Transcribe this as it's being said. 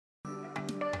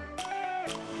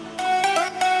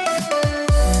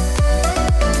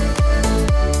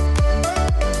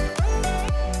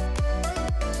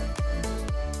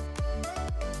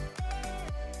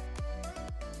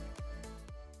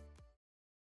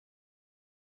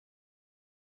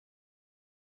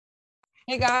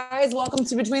Hey guys, welcome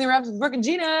to Between the Reps with Brooke and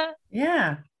Gina.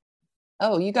 Yeah.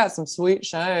 Oh, you got some sweet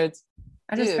shirts.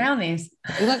 I just found these.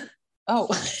 You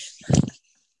look,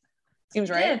 seems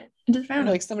right. I just found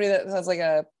like somebody that has like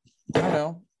a, I don't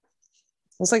know,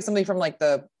 looks like somebody from like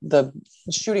the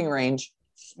shooting range.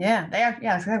 Yeah, they are.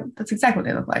 Yeah, that's exactly what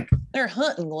they look like. They're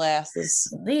hunting glasses.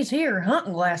 These here are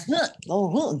hunting glasses.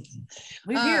 Hunting.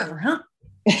 We're here for hunt.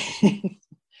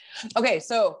 Okay,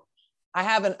 so I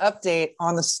have an update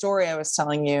on the story I was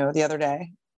telling you the other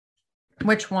day.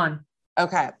 Which one?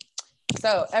 Okay.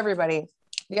 So everybody,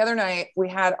 the other night we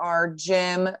had our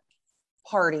gym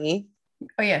party.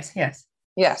 Oh, yes.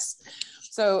 Yes.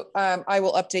 So I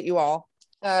will update you all.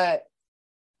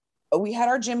 We had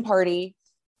our gym party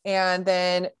and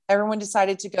then everyone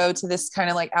decided to go to this kind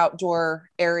of like outdoor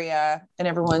area and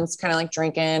everyone's kind of like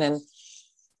drinking and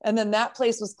then that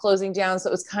place was closing down. So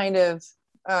it was kind of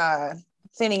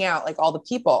thinning out like all the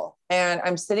people. And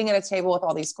I'm sitting at a table with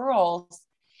all these girls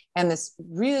and this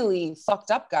really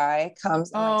fucked up guy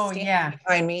comes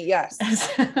behind me. Yes.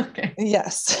 Okay.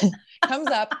 Yes. Comes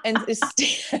up and is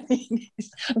standing.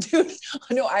 Dude,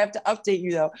 no, I have to update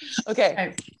you though.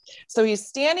 Okay. So he's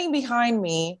standing behind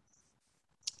me.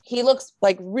 He looks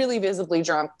like really visibly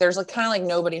drunk. There's like kind of like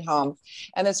nobody home.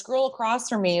 And this girl across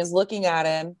from me is looking at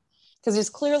him because he's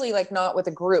clearly like not with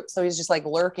a group. So he's just like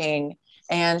lurking.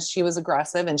 And she was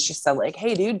aggressive and she said like,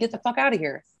 "Hey dude, get the fuck out of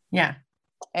here." Yeah.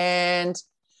 And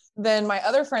then my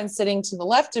other friend sitting to the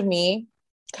left of me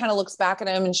kind of looks back at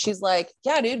him and she's like,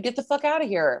 "Yeah, dude, get the fuck out of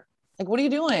here. Like, what are you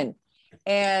doing?"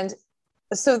 And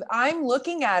so I'm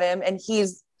looking at him and he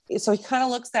kind of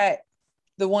looks at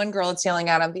the one girl that's yelling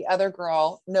at him, the other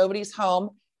girl, nobody's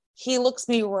home. He looks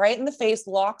me right in the face,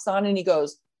 locks on, and he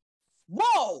goes,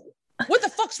 "Whoa, what the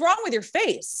fuck's wrong with your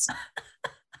face?"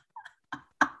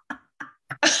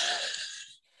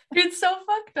 It's so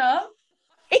fucked up.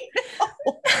 I know.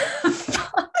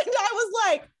 And I was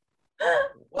like,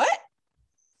 what?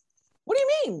 What do you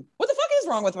mean? What the fuck is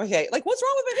wrong with my face? Like, what's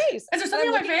wrong with my face? Is there something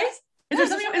on my face? Is there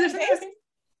something on my face?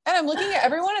 And I'm looking at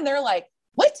everyone and they're like,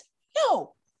 what?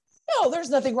 No, there's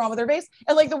nothing wrong with her face.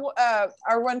 And like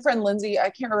our one friend, Lindsay, I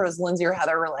can't remember if it was Lindsay or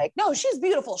Heather, were like, "No, she's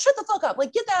beautiful. Shut the fuck up.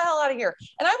 Like, get the hell out of here."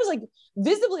 And I was like,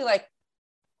 visibly like,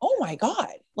 oh my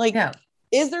God. Like,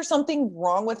 is there something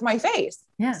wrong with my face?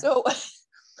 Yeah. So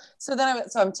then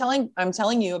I'm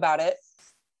telling you about it.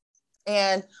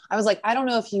 And I was like, I don't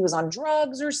know if he was on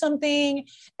drugs or something.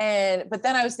 But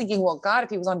then I was thinking, well, God, if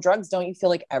he was on drugs, don't you feel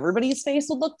like everybody's face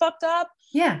would look fucked up?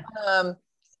 Yeah.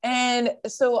 And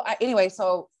so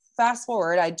so fast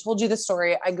forward, I told you the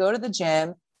story. I go to the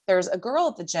gym. There's a girl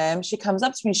at the gym. She comes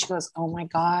up to me. She goes, "Oh my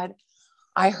God,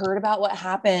 I heard about what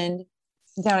happened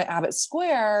down at Abbott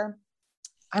Square.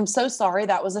 I'm so sorry.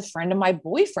 That was a friend of my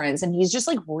boyfriend's and he's just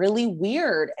like really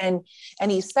weird. And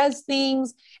he says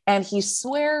things and he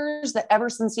swears that ever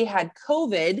since he had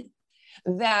COVID,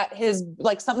 that his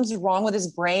like something's wrong with his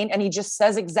brain. And he just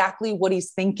says exactly what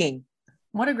he's thinking."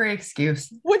 What a great excuse.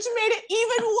 Which made it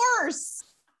even worse.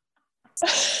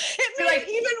 It made it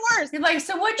even worse. You're like,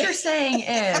 so what you're saying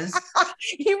is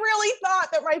he really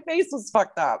thought that my face was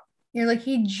fucked up. You're like,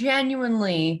 he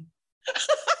genuinely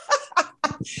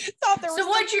thought there was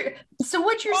so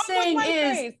what you're saying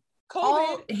is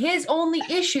his only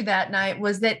issue that night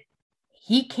was that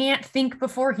he can't think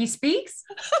before he speaks.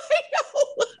 I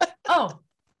know.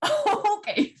 Oh,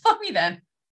 okay. Fuck me then.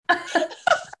 I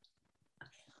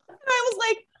was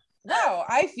like, wow,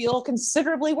 I feel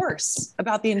considerably worse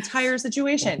about the entire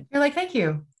situation. You're like, thank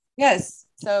you. Yes.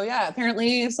 So yeah,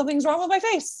 apparently something's wrong with my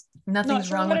face.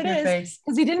 Nothing's wrong with your face.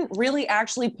 Because he didn't really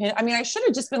actually pin. I mean, I should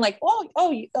have just been like,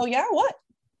 oh yeah, what?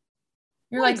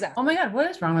 You're like, exactly? Oh my God, what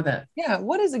is wrong with it? Yeah,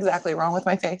 what is exactly wrong with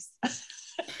my face?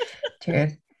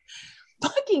 Dude.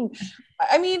 Fucking,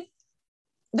 I mean,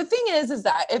 the thing is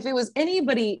that if it was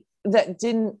anybody that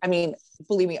didn't, I mean,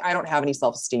 believe me, I don't have any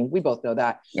self-esteem. We both know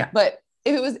that. Yeah. But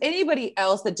if it was anybody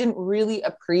else that didn't really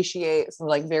appreciate some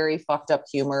like very fucked up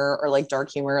humor or like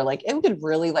dark humor, like it could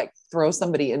really like throw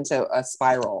somebody into a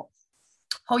spiral.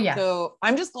 Oh yeah. So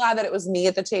I'm just glad that it was me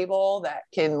at the table that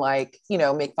can like,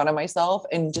 make fun of myself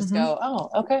and just go, oh,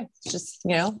 okay. It's just, it's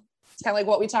kind of like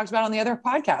what we talked about on the other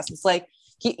podcast. It's like,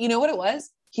 you know what it was?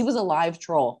 He was a live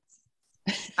troll.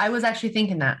 I was actually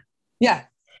thinking that. Yeah.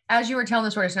 As you were telling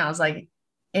the story just now, I was like,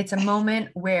 it's a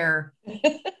moment where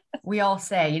we all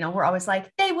say, we're always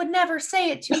like, they would never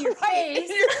say it to your face.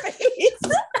 In your face.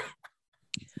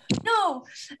 No,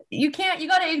 you can't. You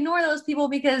got to ignore those people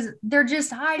because they're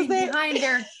just hiding behind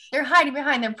they're hiding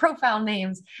behind their profile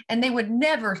names, and they would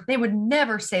never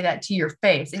say that to your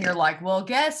face. And you're like, well,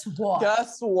 guess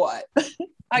what?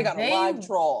 I got a live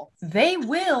troll. They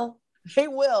will. They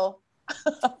will.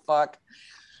 Fuck.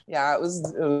 Yeah, it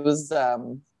was,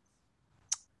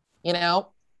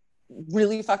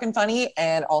 really fucking funny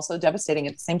and also devastating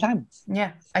at the same time.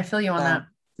 Yeah. I feel you on that.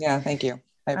 Yeah. Thank you.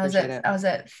 I appreciate it. I was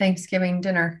at Thanksgiving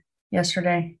dinner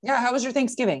yesterday. Yeah. How was your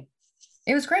Thanksgiving?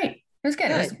 It was great. It was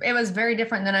good. It was very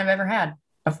different than I've ever had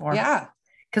before. Yeah.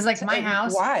 Cause like my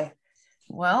house. Why?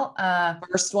 Well,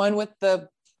 first one with the,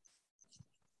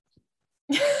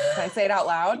 can I say it out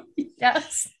loud?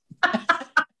 Yes.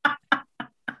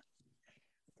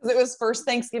 It was first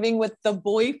Thanksgiving with the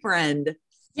boyfriend.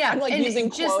 Yeah. I'm like using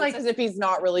quotes like, as if he's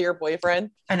not really your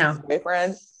boyfriend. I know.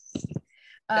 Boyfriend.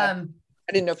 I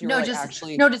didn't know if you were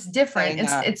actually. No, just different.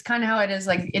 It's kind of how it is.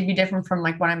 Like it'd be different from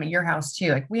like when I'm at your house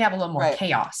too. Like we have a little more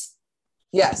chaos.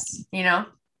 Yes. You know?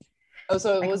 Oh,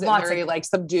 so it was very like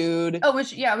subdued. Oh,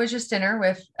 it was just dinner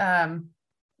with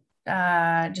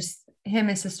just him,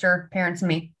 his sister, parents, and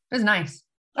me. It was nice.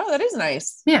 Oh, that is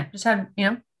nice. Yeah. Just had,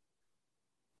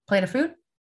 plate of food.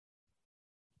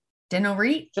 Didn't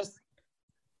overeat. Just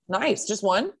nice. Just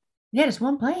one? Yeah, just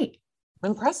one plate.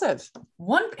 Impressive. Just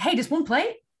one plate? Just one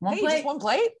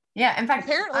plate? Yeah. In fact,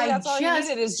 apparently that's all you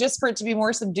needed is just for it to be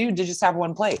more subdued to just have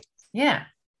one plate. Yeah.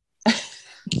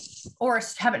 Or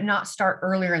have it not start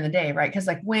earlier in the day, right? Because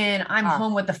like when I'm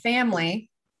home with the family,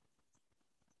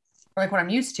 or like what I'm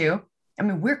used to, I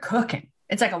mean, we're cooking.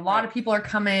 It's like a lot of people are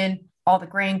coming, all the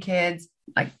grandkids,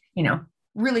 like,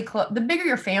 really close. The bigger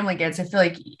your family gets, I feel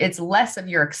like it's less of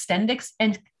your extended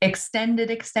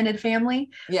family.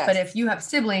 Yes. But if you have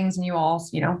siblings and you all,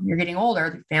 you're getting older,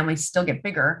 the families still get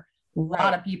bigger. A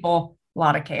lot of people, a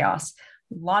lot of chaos,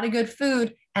 a lot of good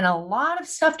food, and a lot of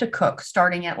stuff to cook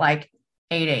starting at like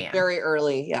 8 a.m. Very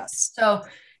early. Yes. So,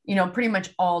 pretty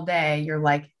much all day you're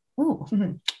like, ooh,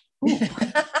 ooh,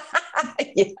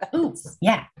 yes. Ooh,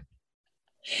 yeah.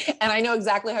 And I know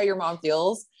exactly how your mom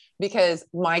feels because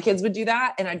my kids would do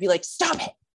that. And I'd be like, stop it.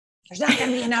 There's not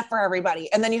going to be enough for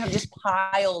everybody. And then you have just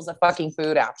piles of fucking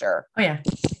food after. Oh yeah.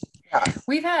 I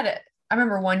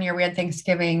remember one year we had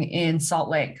Thanksgiving in Salt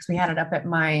Lake because we had it up at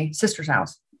my sister's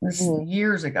house. This is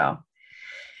years ago.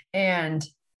 And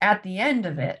at the end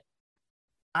of it,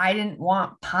 I didn't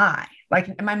want pie.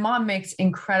 Like my mom makes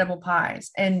incredible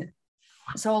pies. And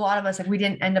so a lot of us, like we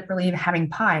didn't end up really having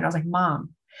pie. And I was like,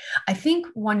 Mom, I think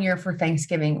one year for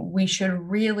Thanksgiving, we should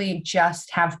really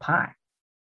just have pie.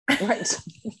 Right.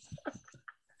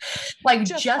 Like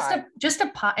just a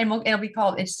pie. And it'll be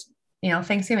called,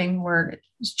 Thanksgiving where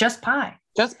it's just pie.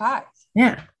 Just pie.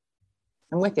 Yeah.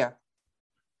 I'm with you.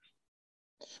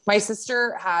 My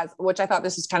sister has, which I thought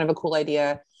this was kind of a cool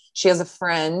idea. She has a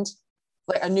friend,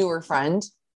 like a newer friend,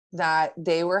 that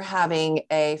they were having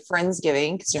a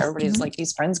Friendsgiving because everybody's like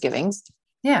these Friendsgivings.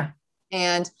 Yeah.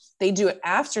 And they do it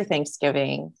after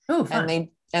Thanksgiving. Oh, fun.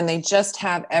 And they just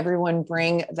have everyone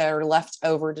bring their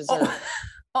leftover dessert.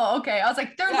 Oh, okay. I was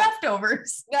like, they're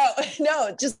leftovers.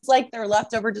 No, just like their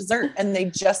leftover dessert, and they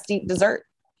just eat dessert.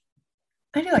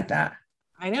 I do like that.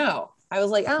 I know. I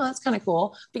was like, oh, that's kind of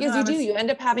cool because you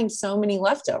end up having so many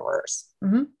leftovers.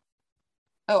 Mm-hmm.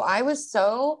 Oh, I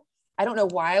don't know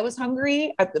why I was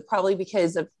hungry. Probably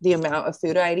because of the amount of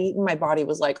food I'd eaten. My body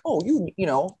was like, oh,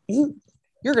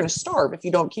 you're going to starve if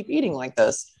you don't keep eating like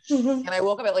this. Mm-hmm. And I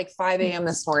woke up at like 5 a.m.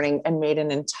 this morning and made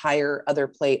an entire other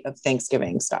plate of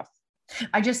Thanksgiving stuff.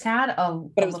 I just had a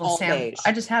little sample.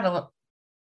 I just had a little.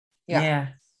 Yeah.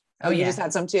 Oh, you just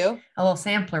had some too? A little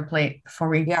sampler plate before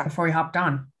we hopped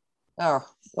on. Oh,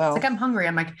 well. It's like I'm hungry.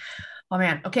 I'm like, oh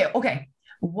man. Okay.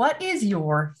 What is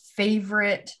your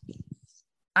favorite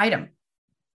item?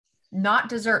 Not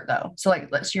dessert though. So like,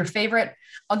 let's your favorite.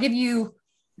 I'll give you.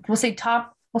 We'll say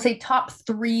top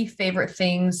 3 favorite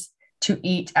things to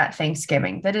eat at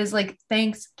Thanksgiving. That is like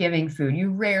Thanksgiving food. You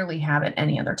rarely have it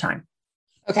any other time.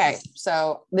 Okay.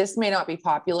 So this may not be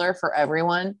popular for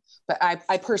everyone, but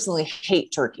I personally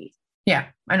hate turkey. Yeah,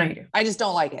 I know you do. I just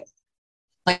don't like it.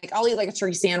 Like I'll eat like a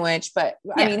turkey sandwich, but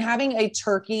I mean, having a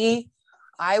turkey,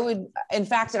 in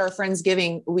fact, at our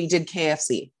Friendsgiving, we did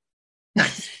KFC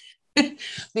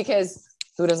because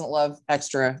who doesn't love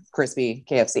extra crispy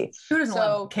KFC? Who doesn't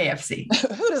love KFC?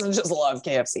 Who doesn't just love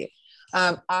KFC?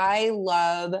 I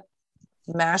love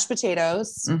mashed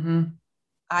potatoes. Mm-hmm.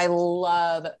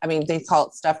 They call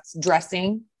it stuffed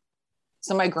dressing.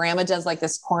 So my grandma does like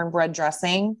this cornbread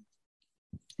dressing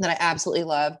that I absolutely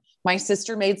love. My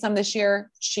sister made some this year.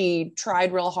 She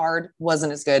tried real hard.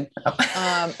 Wasn't as good.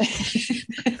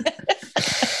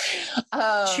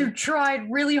 She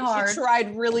tried really hard.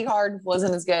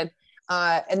 Wasn't as good.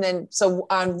 And then, so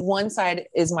on one side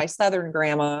is my Southern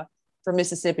grandma from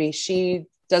Mississippi. She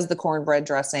does the cornbread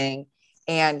dressing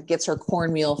and gets her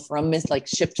cornmeal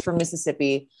shipped from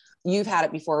Mississippi. You've had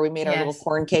it before. We made our little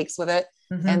corn cakes with it.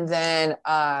 Mm-hmm. And then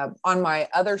on my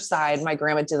other side, my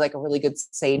grandma did like a really good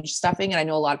sage stuffing. And I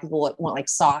know a lot of people want like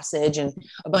sausage and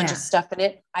a bunch of stuff in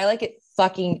it. I like it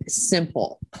fucking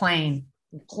simple. Plain.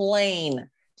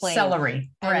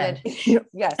 Celery, bread. Then,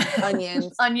 yes.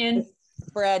 Onions,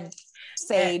 bread,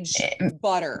 sage,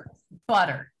 butter.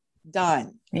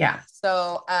 Done. Yeah.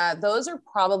 So those are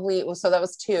probably, so that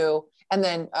was 2. And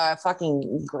then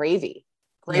fucking gravy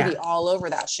all over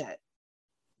that shit.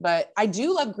 But I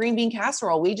do love green bean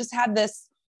casserole. We just had this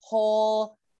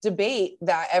whole debate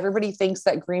that everybody thinks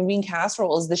that green bean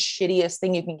casserole is the shittiest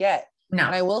thing you can get. No.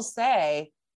 And I will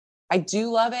say, I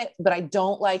do love it, but I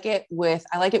don't like it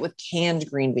I like it with canned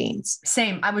green beans.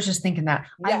 Same. I was just thinking that.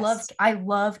 Yes. I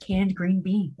love canned green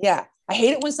beans. Yeah. I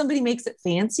hate it when somebody makes it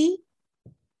fancy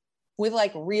with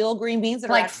like real green beans that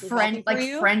like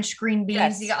are French green beans.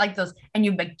 Yes. You got like those, and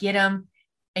you get them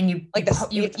and you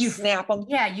snap them.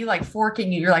 Yeah. You like fork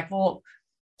and you're like, well,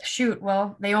 shoot.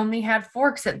 Well, they only had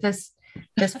forks at this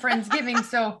Friendsgiving.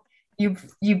 So you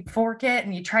fork it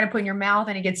and you try to put it in your mouth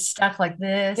and it gets stuck like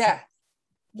this.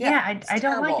 Yeah. I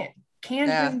don't like it.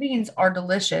 Canned green beans are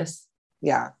delicious.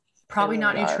 Yeah. Probably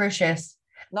not nutritious.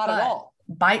 Not at all.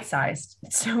 Bite-sized.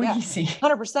 It's so easy.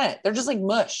 100%. They're just like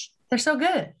mush. They're so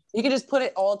good. You can just put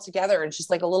it all together. It's just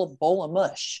like a little bowl of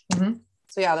mush. Mm-hmm.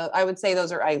 So yeah, I would say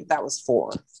those are, that was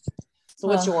 4. So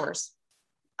what's yours?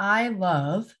 I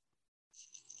love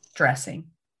dressing,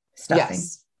 stuffing.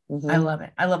 Yes. Mm-hmm. I love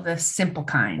it. I love the simple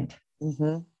kind.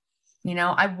 Mm-hmm. You know,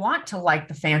 I want to like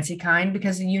the fancy kind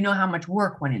because you know how much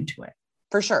work went into it.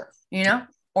 For sure. You know,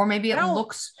 or maybe it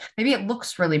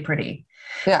looks really pretty.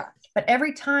 Yeah. But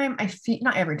every time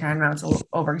not every time, now it's a little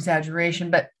over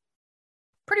exaggeration, but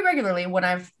pretty regularly when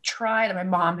I've tried, my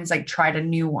mom has like tried a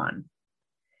new one.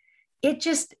 It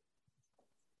just,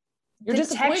 you're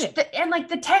disappointed. And like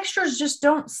the textures just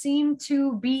don't seem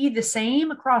to be the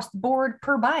same across the board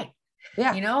per bite.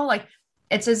 Yeah. You know, like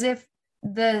it's as if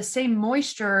the same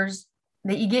moistures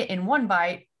that you get in one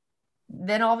bite,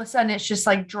 then all of a sudden it's just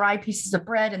like dry pieces of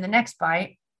bread in the next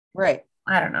bite. Right.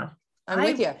 I don't know. I'm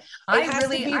with you. It has to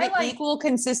be the equal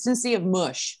consistency of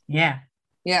mush. Yeah.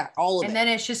 Yeah. All of it. And then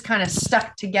it's just kind of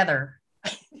stuck together.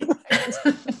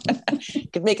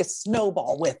 Could make a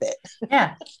snowball with it.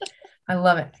 Yeah. I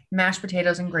love it. Mashed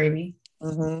potatoes and gravy.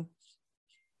 Mm-hmm.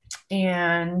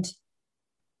 And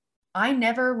I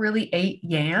never really ate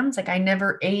yams. Like I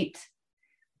never ate,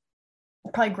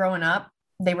 probably growing up,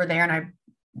 they were there and I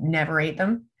never ate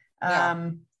them.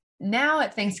 Yeah. Now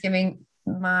at Thanksgiving,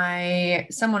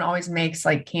 someone always makes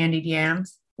like candied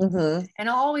yams, mm-hmm. and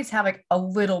I'll always have like a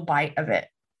little bite of it,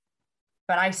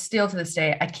 but I still to this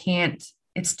day, I can't,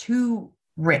 it's too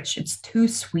rich. It's too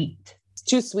sweet. It's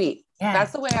too sweet. Yeah.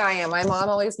 That's the way I am. My mom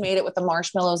always made it with the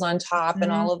marshmallows on top Mm-hmm.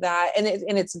 and all of that. And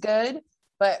it's good,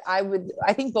 but I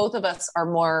think both of us are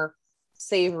more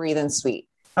savory than sweet.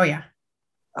 Oh yeah.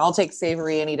 I'll take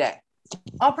savory any day.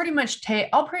 I'll pretty much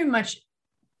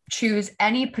choose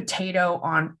any potato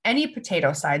on any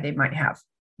potato side they might have.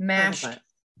 Mashed, 100%.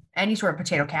 Any sort of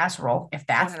potato casserole. If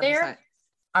that's 100%. there,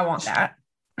 I want that.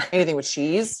 Anything with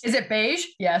cheese. Is it beige?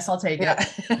 Yes, I'll take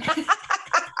it.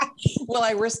 Will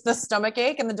I risk the stomach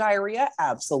ache and the diarrhea?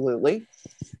 Absolutely.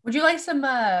 Would you like some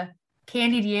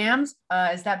candied yams?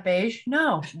 Is that beige?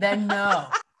 No. Then no.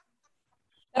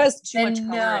 That has too much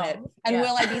color in it. And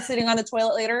will I be sitting on the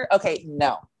toilet later? Okay,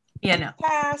 no. Yeah, no.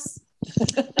 Pass.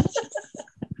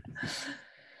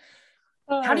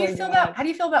 How do you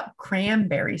feel about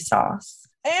cranberry sauce?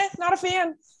 Not a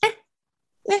fan.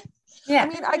 Yeah. I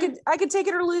mean, I could take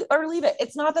it or leave it.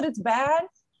 It's not that it's bad,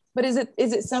 but is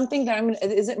it something that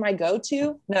is it my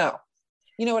go-to? No.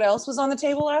 You know what else was on the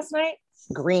table last night?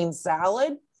 Green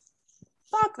salad.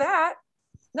 Fuck that.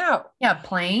 No. Yeah,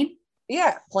 plain.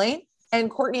 Yeah, plain. And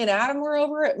Courtney and Adam were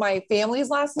over at my family's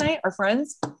last night, our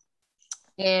friends.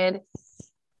 And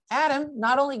Adam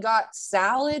not only got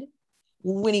salad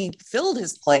when he filled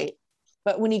his plate,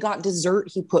 but when he got dessert,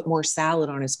 he put more salad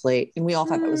on his plate. And we all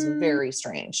thought that was very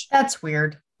strange. That's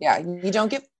weird. Yeah. You don't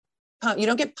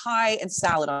get pie and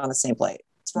salad on the same plate.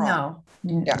 It's wrong.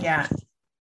 No. Yeah.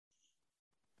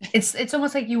 It's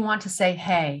almost like you want to say,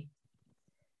 hey,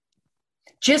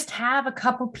 just have a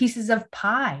couple pieces of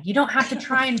pie. You don't have to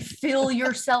try and fill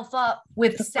yourself up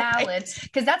with salad,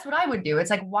 because that's what I would do. It's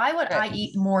like, why would I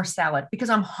eat more salad? Because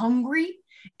I'm hungry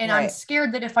and I'm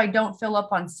scared that if I don't fill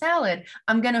up on salad,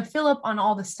 I'm going to fill up on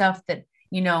all the stuff that,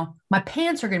 my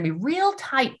pants are going to be real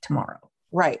tight tomorrow.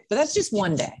 Right. But that's just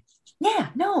one day. Yeah,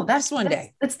 no, that's one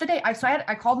day. That's the day. I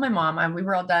called my mom. We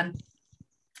were all done.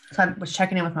 So I was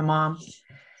checking in with my mom.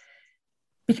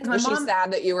 Because was she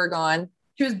sad that you were gone?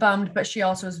 She was bummed, but she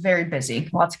also was very busy.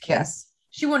 Lots of kids. Yes.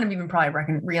 She wouldn't have even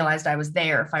probably realized I was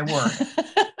there if I were.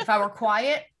 If I were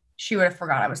quiet, she would have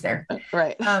forgot I was there.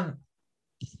 Right.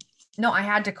 No, I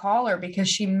had to call her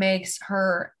because my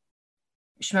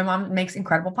mom makes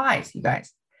incredible pies, you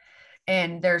guys.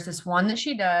 And there's this one that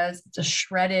she does. It's a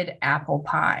shredded apple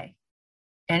pie.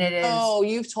 And it is. Oh,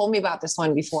 you've told me about this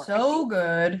one before. So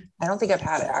good. I don't think I've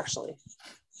had it actually.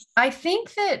 I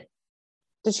think that.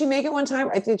 Did she make it one time?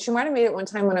 I think she might have made it one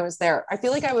time when I was there. I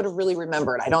feel like I would have really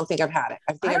remembered. I don't think I've had it.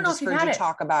 I think I've just heard you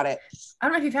talk about it. I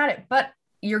don't know if you've had it, but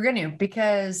you're going to,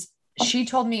 because she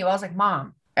told me, well, I was like,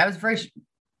 Mom, I was very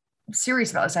serious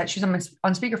about this. She's on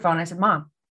speakerphone. I said, Mom,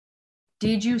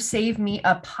 did you save me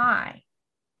a pie?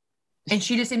 And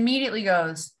she just immediately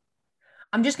goes,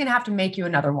 I'm just going to have to make you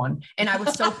another one. And I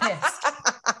was so pissed.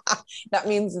 That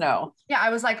means no. Yeah.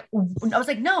 I was like,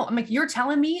 no, I'm like, you're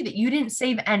telling me that you didn't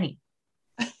save any.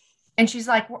 And she's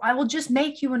like, well, I will just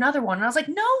make you another one. And I was like,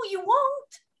 no, you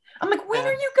won't. I'm like, when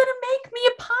are you going to make me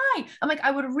a pie? I'm like,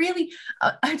 I would really,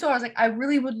 I told her, I was like, I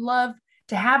really would love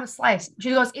to have a slice. She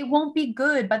goes, it won't be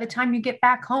good by the time you get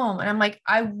back home. And I'm like,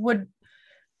 I'd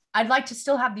like to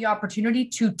still have the opportunity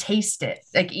to taste it.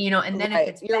 Like, and then if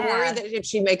it's You're bad, worried that if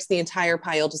she makes the entire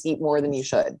pie, you'll just eat more than you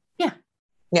should. Yeah.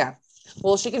 Yeah.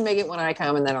 Well, she can make it when I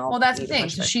come and then I'll. Well, that's the thing.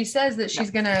 So she says that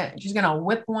she's going to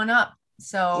whip one up.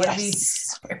 So it'll be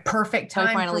a perfect time.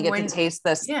 I finally get to taste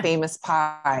this famous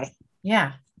pie.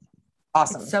 Yeah.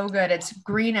 Awesome. It's so good. It's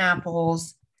green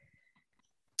apples,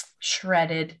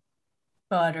 shredded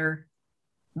butter,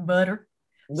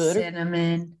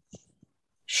 cinnamon,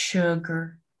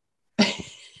 sugar,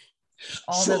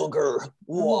 sugar,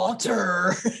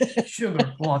 water.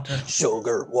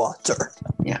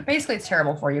 Yeah. Basically it's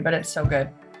terrible for you, but it's so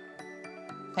good.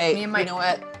 Hey, you know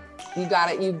what? You got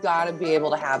to be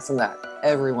able to have some of that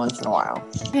every once in a while.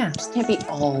 Yeah. It just can't be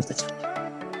all the time.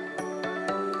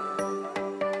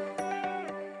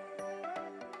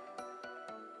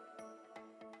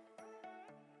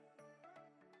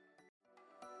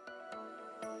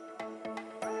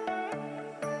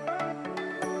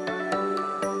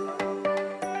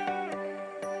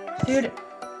 Dude,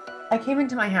 I came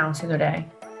into my house the other day.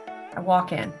 I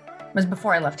walk in. It was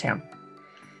before I left town.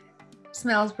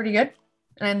 Smells pretty good.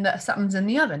 And something's in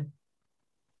the oven.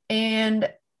 And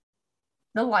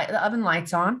the oven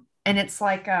light's on. And it's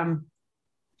like a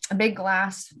big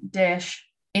glass dish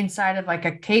inside of like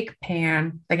a cake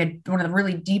pan, like one of the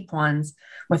really deep ones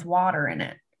with water in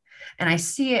it. And I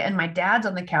see it, and my dad's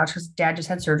on the couch because Dad just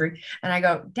had surgery. And I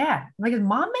go, Dad, I'm like, is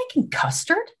Mom making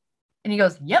custard? And he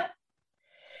goes, yep.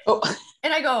 Oh.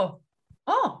 And I go,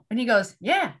 oh. And he goes,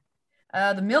 yeah.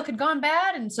 The milk had gone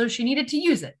bad, and so she needed to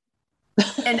use it.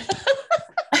 And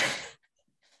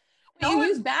you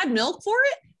use bad milk for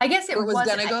it? I guess it was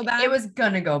gonna go bad. It was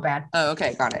gonna go bad. Oh,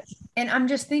 okay, got it. And I'm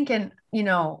just thinking,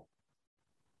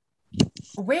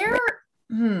 where?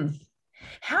 I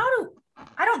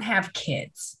don't have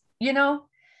kids. Will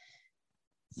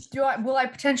I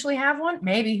potentially have one?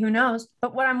 Maybe, who knows?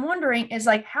 But what I'm wondering is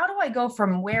like, how do I go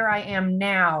from where I am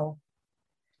now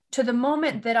to the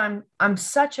moment that I'm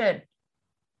such a,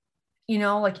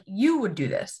 like you would do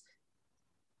this.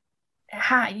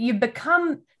 You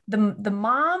become the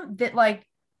mom that like,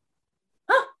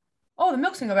 the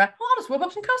milk's gonna go bad. Well, I'll just whip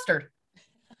up some custard.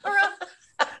 Or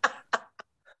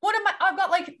I've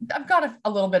got a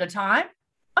little bit of time.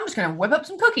 I'm just gonna whip up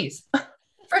some cookies.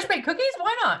 Fresh baked cookies?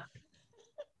 Why not?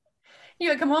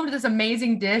 You come home to this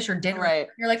amazing dish or dinner. Right.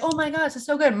 You're like, oh my God, this is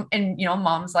so good. And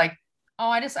Mom's like, oh,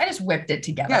 I just whipped it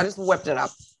together. Yeah, I just whipped it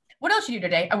up. What else did you do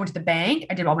today? I went to the bank.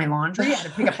 I did all my laundry. I had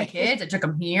to pick up the kids. I took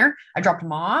them here. I dropped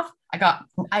them off. I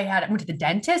went to the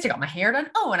dentist. I got my hair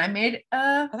done. Oh, and I made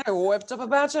I think I whipped up a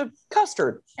batch of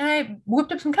custard. And I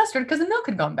whipped up some custard because the milk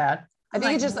had gone bad. I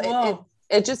think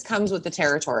it just comes with the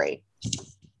territory.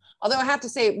 Although I have to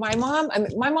say, my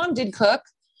mom did cook,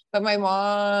 but my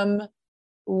mom,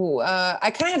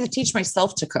 I kind of had to teach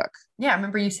myself to cook. Yeah, I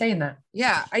remember you saying that.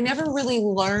 Yeah, I never really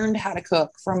learned how to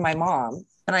cook from my mom.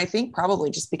 And I think probably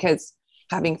just because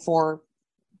having 4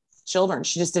 children,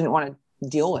 she just didn't want to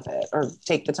deal with it or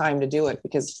take the time to do it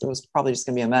because it was probably just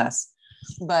going to be a mess.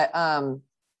 But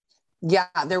yeah,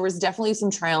 there was definitely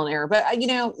some trial and error, but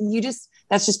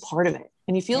that's just part of it.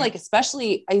 And you feel like,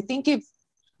 especially, I think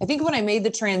when I made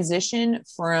the transition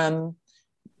from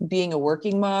being a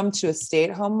working mom to a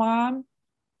stay-at-home mom,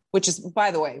 which is,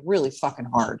 by the way, really fucking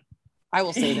hard. I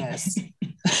will say this.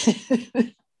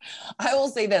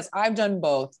 I've done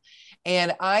both.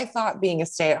 And I thought being a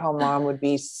stay-at-home mom would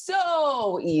be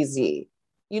so easy.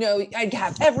 I'd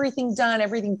have everything done,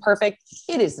 everything perfect.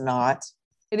 It is not.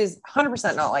 It is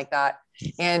 100% not like that.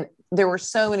 And there were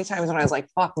so many times when I was like,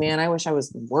 fuck, man, I wish I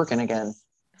was working again.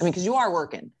 I mean, cause you are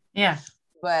working. Yeah.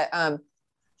 But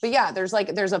yeah, there's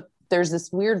this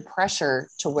weird pressure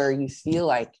to where you feel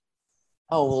like,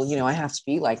 oh, well, you know, I have to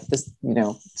be like this, you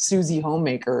know, Susie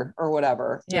homemaker or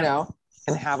whatever, you know,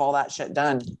 and have all that shit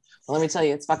done. Well, let me tell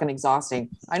you, it's fucking exhausting.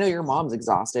 I know your mom's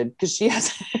exhausted because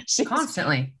she's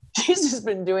constantly. She's just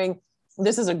been doing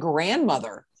this as a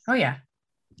grandmother. Oh yeah.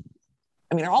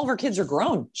 I mean, all of her kids are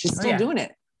grown. She's still doing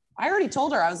it. I already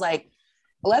told her, I was like,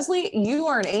 Leslie, you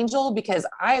are an angel because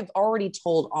I've already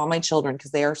told all my children,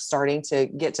 because they are starting to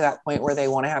get to that point where they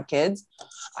want to have kids.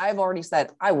 I've already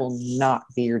said, I will not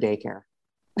be your daycare.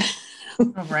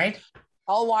 Oh, right.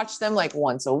 I'll watch them like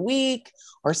once a week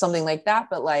or something like that.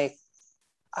 But like,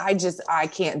 I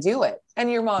can't do it.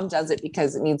 And your mom does it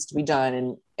because it needs to be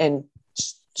done. And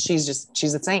she's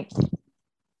a saint.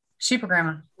 Super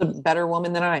grandma. A better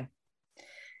woman than I.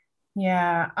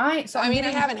 Yeah. I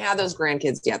haven't had those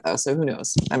grandkids yet though. So who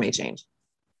knows? That may change.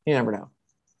 You never know.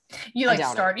 You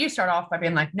start off by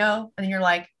being like, no. And then you're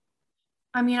like,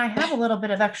 I mean, I have a little bit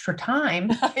of extra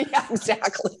time. Yeah,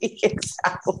 exactly.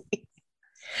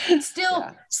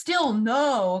 Still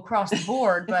no across the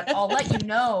board, but I'll let you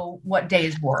know what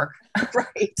days work.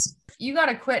 Right. You got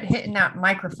to quit hitting that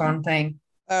microphone thing.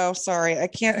 Oh, sorry. I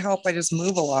can't help. I just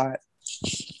move a lot.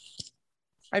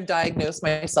 I've diagnosed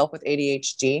myself with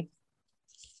ADHD.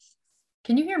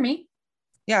 Can you hear me?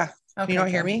 Yeah. Okay, can you not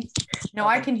hear me? No,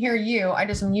 okay. I can hear you.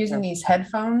 I'm using these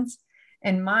headphones,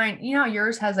 and mine, you know,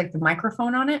 yours has like the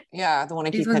microphone on it. Yeah. The one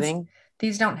I keep hitting.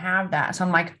 These don't have that. So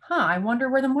I'm like, I wonder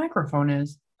where the microphone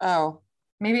is. Oh,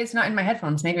 maybe it's not in my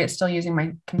headphones. Maybe it's still using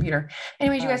my computer.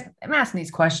 Anyways, you guys, I'm asking these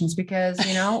questions because,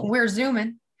 you know, we're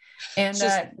Zooming and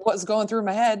what's going through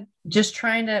my head, just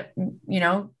trying to, you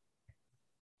know,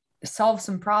 solve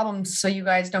some problems. So you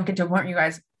guys don't get to a point where you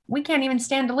guys, we can't even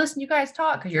stand to listen to you guys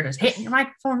talk because you're just hitting your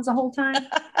microphones the whole time.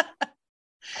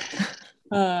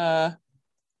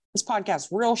 This podcast's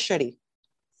real shitty.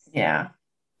 Yeah.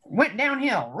 Went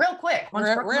downhill real quick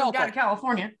once Brooke moved out of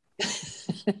California.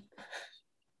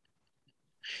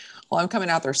 Well, I'm coming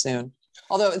out there soon.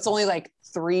 Although it's only like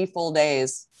 3 full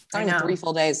days. It's not even 3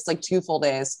 full days. It's like 2 full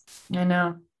days. I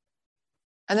know.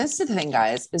 And that's the thing,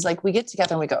 guys, is like we get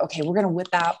together and we go, okay, we're going to whip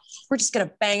out. We're just going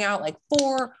to bang out like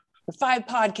 4 or 5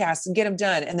 podcasts and get them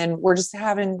done. And then we're just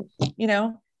having, you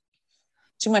know,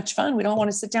 too much fun. We don't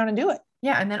want to sit down and do it.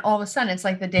 Yeah. And then all of a sudden it's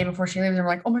like the day before she leaves and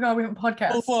we're like, oh my God, we have a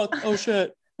podcast. Oh, fuck. Oh,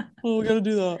 shit. Oh, we got to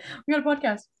do that. We got a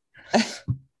podcast.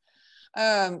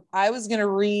 I was going to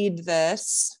read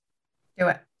this. Do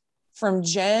it. From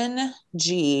Jen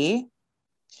G.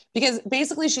 Because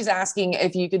basically she's asking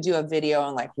if you could do a video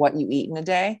on like what you eat in a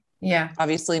day. Yeah.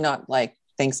 Obviously not like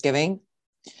Thanksgiving,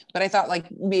 but I thought like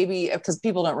maybe because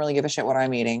people don't really give a shit what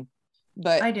I'm eating,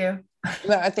 but I do.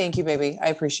 But thank you, baby. I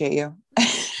appreciate you.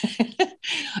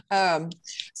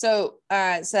 So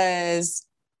it says,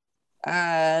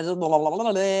 I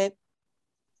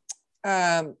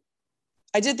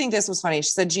did think this was funny. She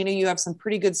said, Gina, you have some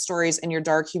pretty good stories and your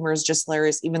dark humor is just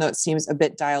hilarious, even though it seems a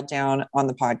bit dialed down on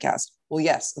the podcast. Well,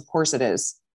 yes, of course it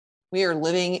is. We are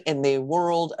living in the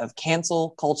world of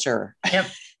cancel culture. Yep.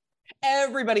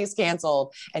 Everybody's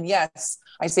canceled. And yes,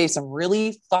 I say some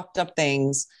really fucked up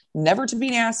things, never to be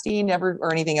nasty, never,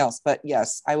 or anything else. But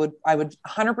yes, I would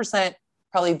 100%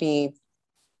 probably be,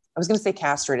 I was going to say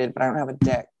castrated, but I don't have a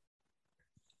dick.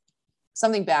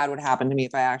 Something bad would happen to me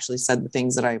if I actually said the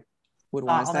things that I would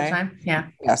want to say. All the time. Yeah.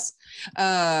 Yes.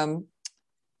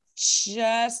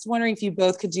 Just wondering if you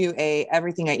both could do a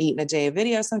everything I eat in a day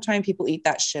video sometime. People eat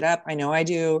that shit up. I know I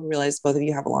do. Realize both of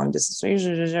you have a long distance.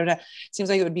 Seems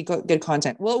like it would be good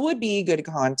content. Well, it would be good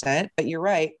content, but you're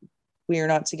right. We are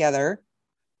not together.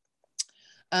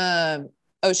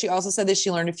 She also said that she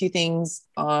learned a few things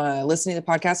listening to the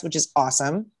podcast, which is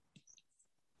awesome.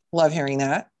 Love hearing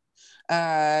that.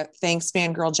 Thanks,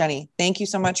 fangirl Jenny. Thank you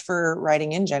so much for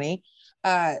writing in, Jenny.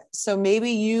 So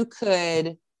maybe you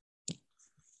could,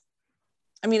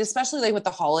 I mean, especially like with the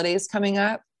holidays coming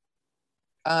up.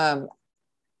 I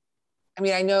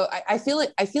mean, I know, I feel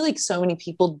like so many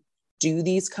people do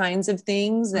these kinds of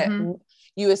things that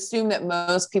you assume that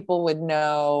most people would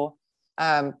know,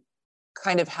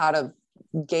 kind of how to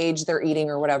gauge their eating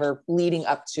or whatever leading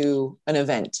up to an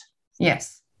event.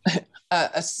 Yes.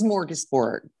 A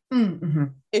smorgasbord,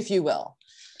 if you will.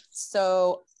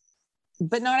 So,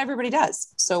 but not everybody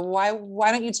does. So why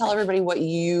don't you tell everybody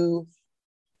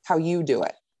how you do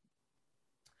it?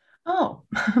 Oh,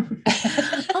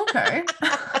 okay.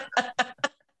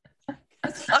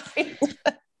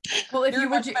 Well, if You're you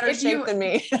were to, better shape than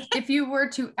me. If you were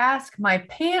to ask my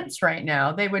pants right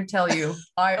now, they would tell you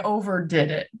I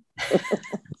overdid it.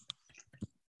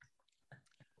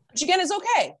 which again is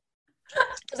okay.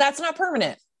 Because that's not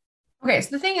permanent. Okay.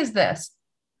 So the thing is this,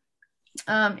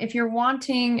 if you're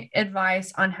wanting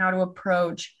advice on how to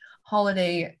approach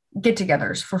holiday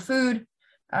get-togethers for food,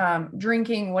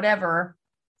 drinking, whatever,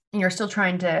 and you're still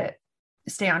trying to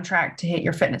stay on track to hit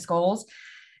your fitness goals,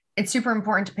 it's super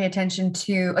important to pay attention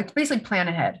to, like, basically plan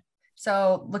ahead.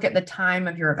 So look at the time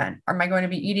of your event. Am I going to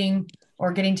be eating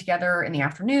or getting together in the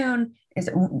afternoon? Is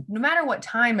it, no matter what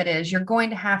time it is, you're going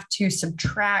to have to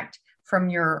subtract from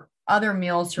your other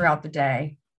meals throughout the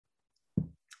day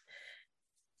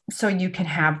so you can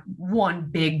have one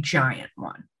big giant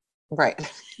one. Right.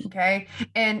 Okay.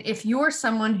 And if you're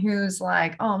someone who's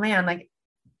like, oh man, like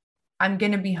I'm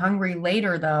going to be hungry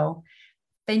later though,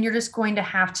 then you're just going to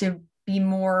have to be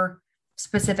more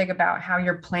specific about how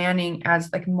you're planning,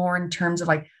 as like more in terms of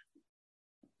like,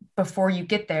 before you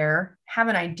get there, have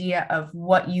an idea of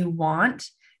what you want.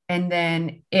 And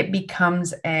then it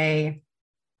becomes a,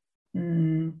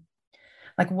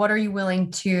 like, what are you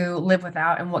willing to live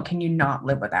without and what can you not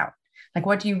live without? Like,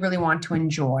 what do you really want to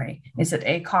enjoy? Is it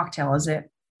a cocktail? Is it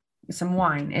some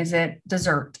wine? Is it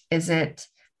dessert? Is it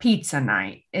pizza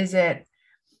night? Is it,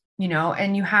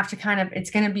 and you have to kind of,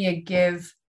 it's going to be a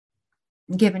give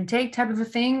and take type of a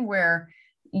thing where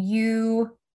it's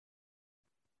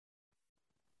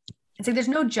like, there's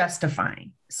no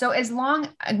justifying. So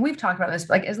and we've talked about this,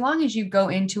 like, as long as you go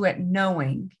into it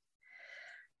knowing,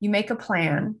 you make a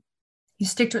plan, you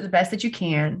stick to it the best that you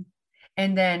can,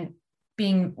 and then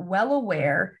being well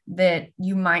aware that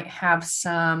you might have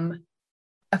some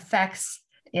effects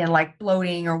like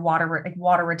bloating or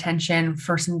water retention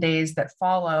for some days that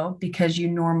follow, because you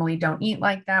normally don't eat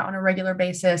like that on a regular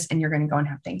basis, and you're going to go and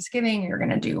have Thanksgiving, you're going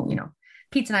to do,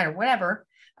 pizza night or whatever.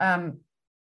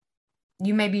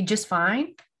 You may be just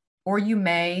fine, or you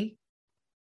may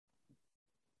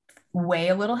weigh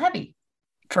a little heavy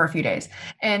for a few days.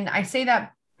 And I say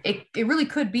that it really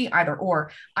could be either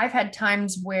or. I've had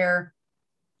times where,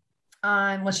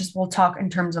 we'll talk in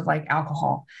terms of like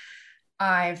alcohol.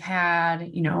 I've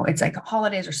had, it's like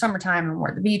holidays or summertime and we're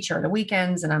at the beach or the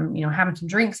weekends and I'm, having some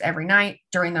drinks every night.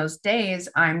 During those days,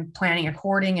 I'm planning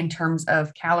according in terms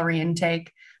of calorie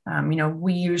intake.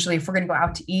 We usually, if we're going to go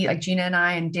out to eat, like Gina and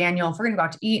I and Daniel, if we're going to go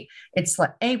out to eat, it's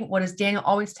like, hey, what does Daniel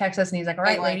always text us? And he's like, all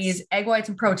right, ladies, egg whites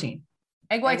and protein.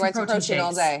 Egg whites and protein shakes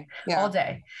all day. Yeah. All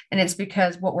day. And it's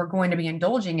because what we're going to be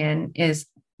indulging in is,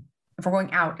 if we're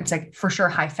going out, it's like for sure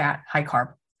high fat, high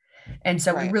carb. And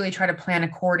so we really try to plan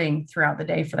according throughout the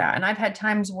day for that. And I've had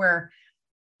times where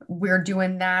we're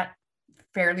doing that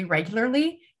fairly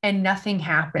regularly and nothing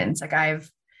happens. Like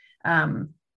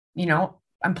I'm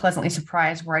pleasantly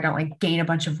surprised where I don't like gain a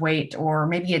bunch of weight, or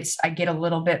maybe I get a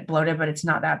little bit bloated, but it's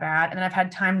not that bad. And then I've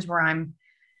had times where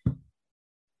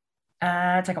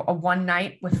it's like a one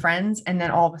night with friends. And then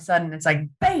all of a sudden it's like,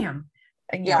 bam,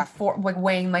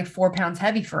 weighing like 4 pounds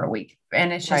heavy for a week.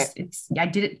 And it's just, I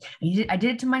did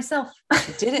it to myself.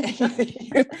 You did it.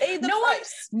 You paid the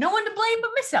price. No one to blame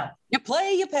but myself. You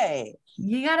play, you pay.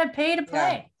 You got to pay to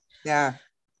play. Yeah.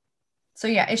 So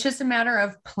yeah, it's just a matter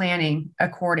of planning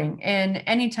according. And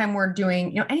anytime we're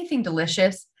doing, anything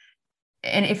delicious,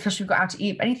 and if we go out to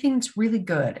eat, anything that's really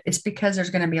good, it's because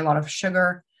there's going to be a lot of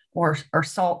sugar or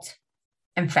salt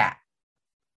and fat.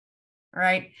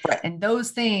 Right. And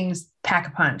those things pack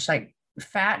a punch. Like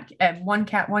fat at 1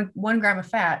 gram of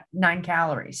fat, 9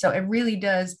 calories. So it really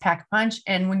does pack a punch.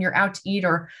 And when you're out to eat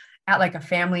or at like a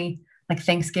family, like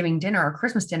Thanksgiving dinner or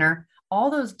Christmas dinner,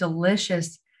 all those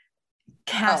delicious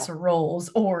casseroles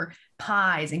or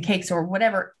pies and cakes or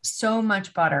whatever, so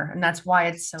much butter. And that's why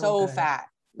it's so good. Fat.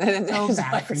 So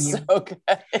bad for you. So good.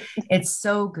 It's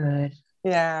so good.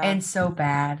 Yeah. And so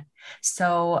bad.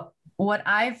 So what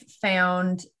I've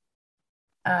found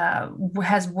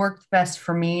has worked best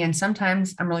for me, and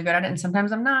sometimes I'm really good at it and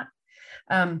sometimes I'm not,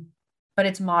 but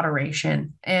it's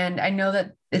moderation. And I know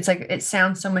that it's like, it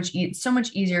sounds so much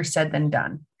easier said than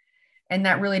done, and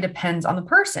that really depends on the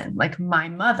person. Like my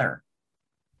mother,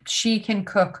 she can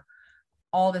cook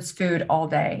all this food all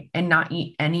day and not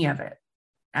eat any of it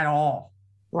at all.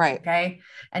 Right. Okay.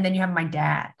 And then you have my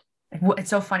dad.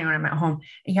 It's so funny when I'm at home,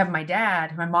 you have my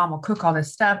dad, my mom will cook all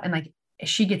this stuff, and like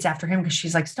she gets after him because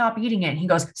she's like, stop eating it. And he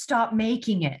goes, stop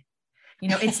making it.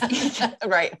 It's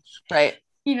right.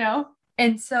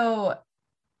 And so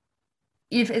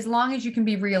as long as you can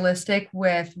be realistic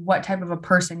with what type of a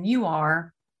person you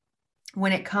are,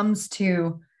 when it comes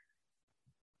to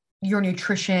your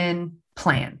nutrition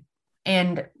plan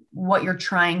and what you're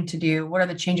trying to do, what are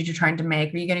the changes you're trying to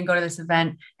make? Are you going to go to this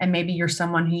event and maybe you're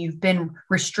someone who you've been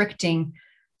restricting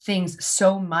things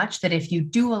so much that if you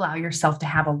do allow yourself to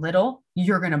have a little,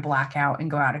 you're going to black out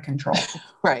and go out of control.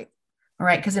 Right.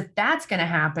 right? Because if that's going to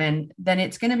happen, then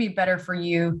it's going to be better for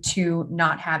you to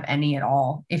not have any at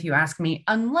all, if you ask me,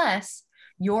 unless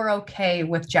you're okay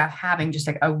with Jeff having just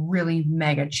like a really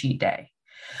mega cheat day.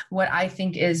 What I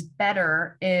think is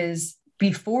better is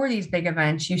before these big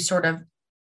events, you sort of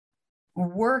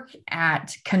work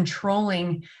at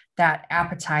controlling that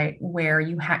appetite where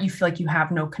you feel like you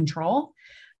have no control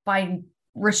by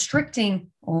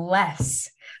restricting less,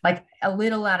 like a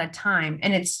little at a time.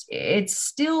 And it's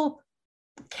still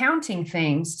counting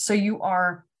things. So you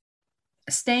are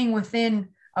staying within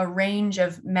a range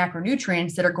of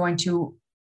macronutrients that are going to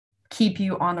keep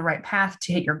you on the right path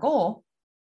to hit your goal.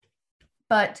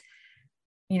 But,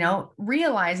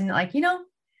 realizing that, like,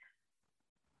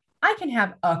 I can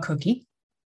have a cookie.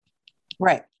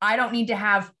 Right. I don't need to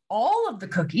have all of the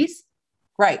cookies.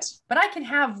 Right. But I can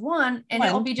have one and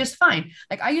it'll be just fine.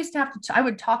 Like I used to have to, I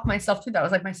would talk myself through that. It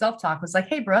was like my self-talk was like,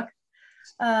 hey, Brooke,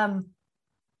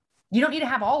 you don't need to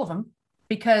have all of them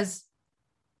because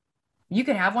you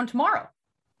can have one tomorrow,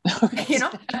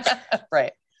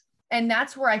 Right. And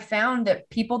that's where I found that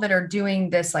people that are doing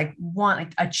this, like want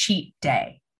like a cheat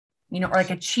day, or like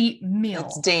a cheat meal.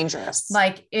 It's dangerous.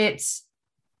 Like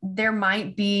there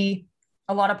might be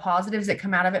a lot of positives that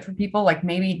come out of it for people. Like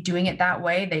maybe doing it that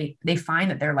way, they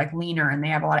find that they're like leaner and they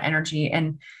have a lot of energy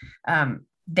and,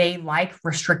 they like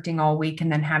restricting all week and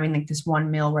then having like this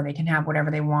one meal where they can have whatever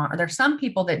they want. Or there's some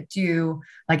people that do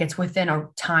like it's within a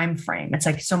time frame. It's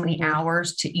like so many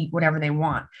hours to eat whatever they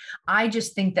want. I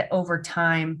just think that over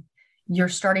time, you're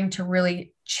starting to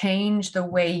really change the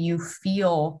way you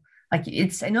feel. Like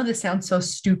I know this sounds so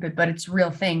stupid, but it's a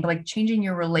real thing, but like changing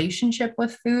your relationship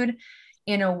with food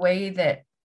in a way that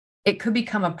it could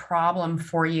become a problem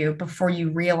for you before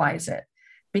you realize it.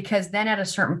 Because then at a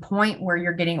certain point where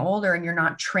you're getting older and you're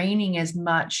not training as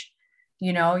much,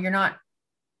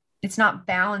 it's not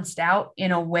balanced out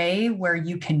in a way where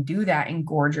you can do that and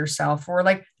gorge yourself. Or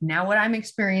like now what I'm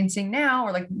experiencing now,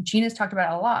 or like Gina's talked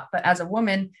about it a lot, but as a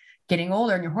woman getting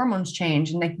older and your hormones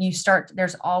change and like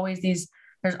there's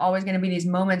always going to be these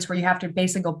moments where you have to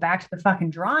basically go back to the fucking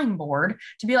drawing board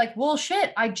to be like, well,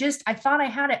 shit, I thought I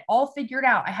had it all figured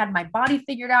out. I had my body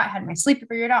figured out. I had my sleep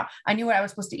figured out. I knew what I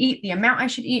was supposed to eat, the amount I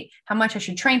should eat, how much I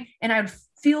should train, and I would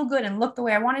feel good and look the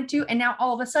way I wanted to. And now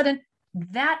all of a sudden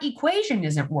that equation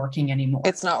isn't working anymore.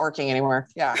 It's not working anymore.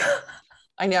 Yeah.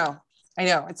 I know.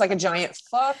 It's like a giant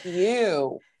fuck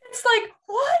you. It's like,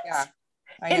 what? Yeah.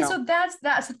 And so that's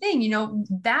the thing,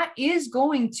 that is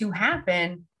going to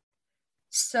happen.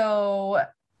 So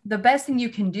the best thing you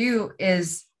can do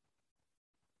is,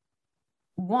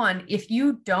 one, if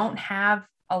you don't have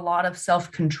a lot of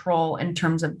self-control in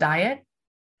terms of diet,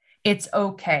 it's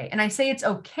okay. And I say it's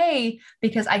okay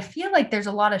because I feel like there's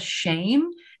a lot of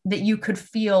shame that you could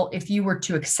feel if you were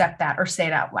to accept that or say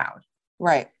it out loud.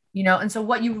 Right. And so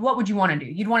what would you want to do?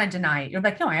 You'd want to deny it. You're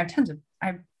like, no, I have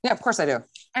yeah, of course I do.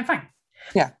 I'm fine.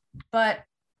 Yeah. But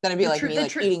then it'd be like me,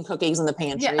 like eating cookies in the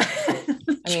pantry. Yeah.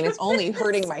 I mean, it's only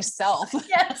hurting myself.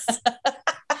 Yes.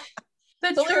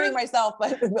 It's only hurting myself,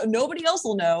 but nobody else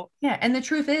will know. Yeah. And the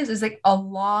truth is like a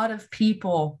lot of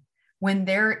people, when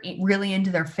they're really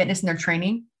into their fitness and their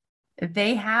training,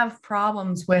 they have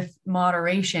problems with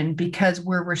moderation because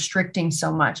we're restricting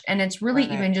so much. And it's really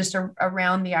even just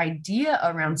around the idea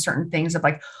around certain things of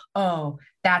like, oh,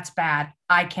 that's bad.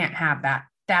 I can't have that.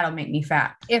 That'll make me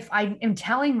fat. If I am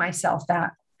telling myself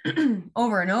that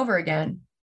over and over again,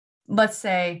 let's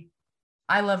say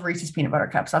I love Reese's peanut butter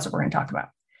cups. That's what we're going to talk about.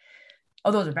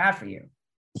 Oh, those are bad for you.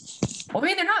 Well, I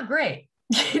mean, they're not great.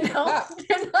 They're not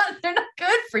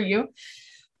good for you.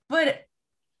 But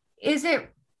is it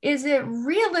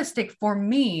realistic for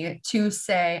me to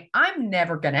say I'm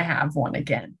never going to have one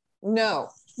again? No.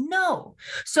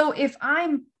 So if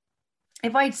I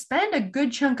spend a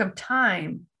good chunk of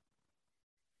time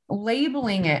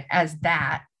labeling it as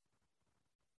that,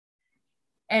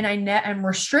 and I'm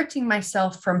restricting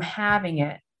myself from having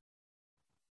it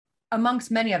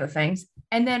amongst many other things.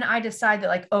 And then I decide that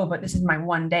like, oh, but this is my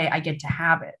one day I get to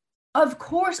have it. Of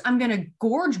course, I'm going to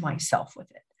gorge myself with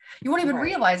it. You won't even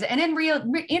realize it. And in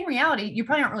reality, you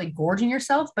probably aren't really gorging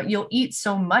yourself, but you'll eat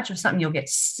so much of something, you'll get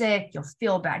sick, you'll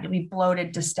feel bad, you'll be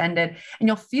bloated, distended, and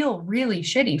you'll feel really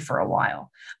shitty for a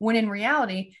while. When in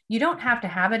reality, you don't have to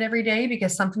have it every day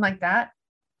because something like that,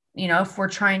 if we're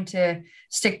trying to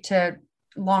stick to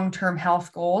long-term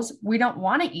health goals, we don't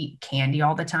want to eat candy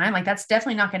all the time. Like that's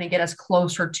definitely not going to get us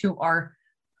closer to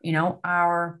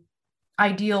our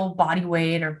ideal body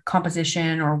weight or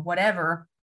composition or whatever.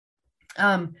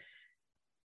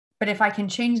 But if I can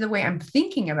change the way I'm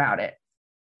thinking about it,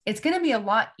 it's going to be a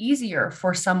lot easier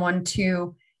for someone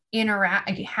to interact,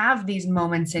 like have these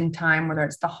moments in time, whether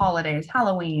it's the holidays,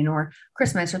 Halloween or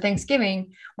Christmas or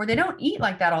Thanksgiving, where they don't eat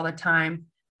like that all the time,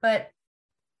 but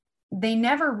they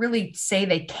never really say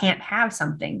they can't have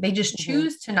something. They just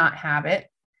choose to not have it.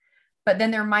 But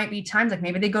then there might be times like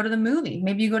maybe they go to the movie,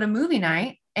 maybe you go to movie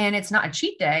night and it's not a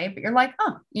cheat day, but you're like,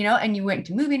 oh, and you went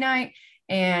to movie night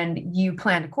and you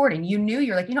planned according. You knew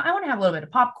you're like, I want to have a little bit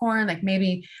of popcorn. Like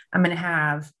maybe I'm going to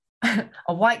have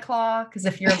a White Claw. Cause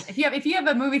if you have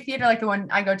a movie theater, like the one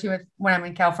I go to when I'm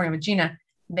in California with Gina,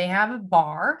 they have a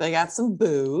bar. They got some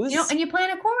booze, and you plan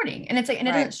according. And it's like, and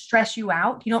it doesn't stress you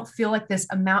out. You don't feel like this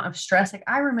amount of stress. Like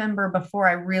I remember before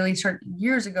I really started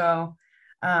years ago,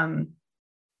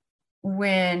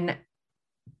 when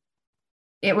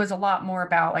it was a lot more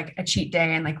about like a cheat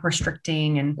day and like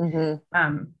restricting. And,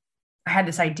 I had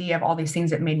this idea of all these things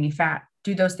that made me fat.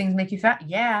 Do those things make you fat?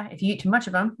 Yeah. If you eat too much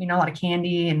of them, a lot of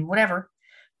candy and whatever.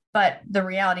 But the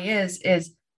reality is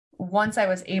once I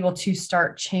was able to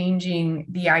start changing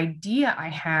the idea I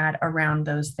had around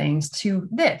those things to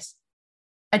this,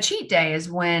 a cheat day is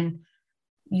when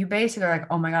you basically are like,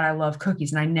 oh my God, I love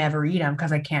cookies and I never eat them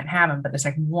because I can't have them. But it's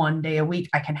like one day a week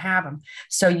I can have them.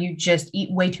 So you just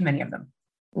eat way too many of them.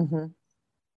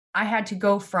 I had to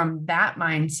go from that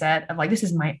mindset of like, this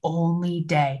is my only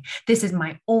day. This is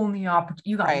my only opportunity.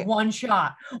 You got one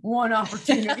shot, one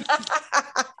opportunity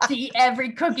to eat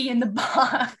every cookie in the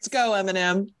box. Let's go,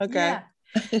 Eminem. Okay.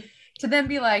 Yeah. To then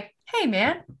be like, hey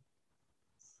man,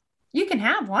 you can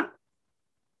have one.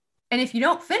 And if you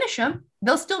don't finish them,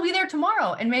 they'll still be there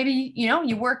tomorrow. And maybe,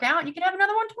 you work out, you can have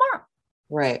another one tomorrow.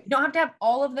 Right. You don't have to have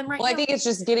all of them now. I think it's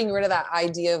just getting rid of that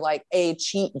idea of like a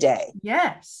cheat day.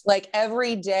 Yes. Like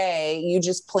every day you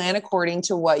just plan according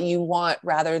to what you want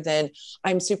rather than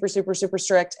I'm super, super, super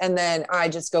strict. And then I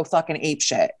just go fucking ape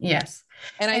shit. Yes.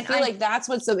 And I feel like that's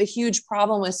what's a huge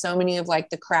problem with so many of like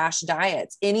the crash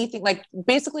diets. Anything like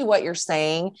basically what you're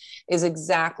saying is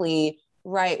exactly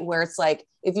right. Where it's like,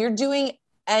 if you're doing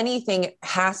anything,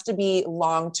 has to be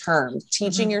long-term,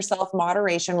 teaching yourself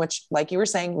moderation, which like you were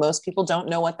saying, most people don't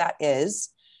know what that is.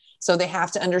 So they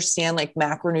have to understand like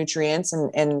macronutrients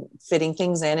and fitting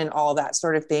things in and all that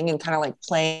sort of thing and kind of like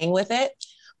playing with it.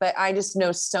 But I just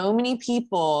know so many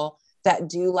people that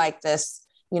do like this,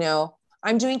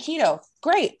 I'm doing keto.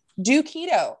 Great. Do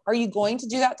keto. Are you going to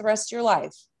do that the rest of your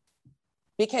life?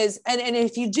 Because, and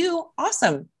if you do,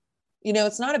 awesome.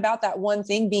 It's not about that one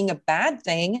thing being a bad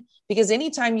thing, because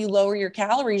anytime you lower your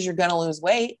calories, you're going to lose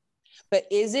weight. But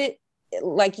is it,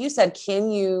 like you said,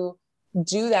 can you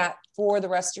do that for the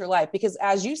rest of your life? Because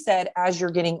as you said, as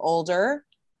you're getting older,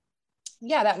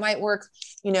 yeah, that might work,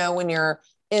 when you're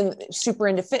super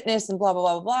into fitness and blah, blah,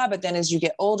 blah, blah, blah. But then as you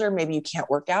get older, maybe you can't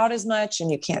work out as much and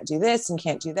you can't do this and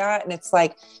can't do that. And it's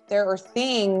like, there are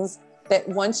things that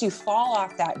once you fall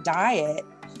off that diet,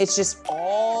 it's just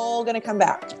all going to come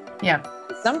back. Yeah.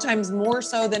 Sometimes more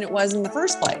so than it was in the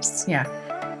first place. Yeah.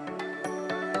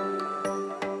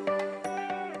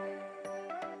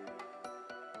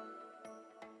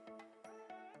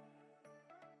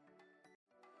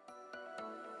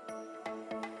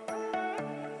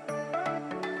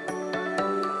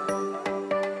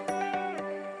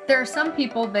 There are some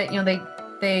people that,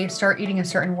 they start eating a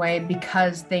certain way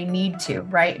because they need to,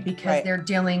 right? Because they're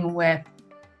dealing with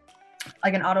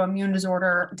like an autoimmune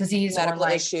disease, medical or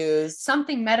like issues,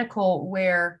 something medical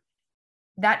where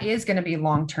that is going to be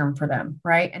long-term for them.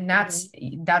 Right. And that's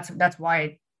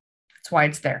why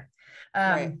it's there.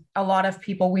 A lot of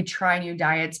people, we try new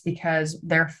diets because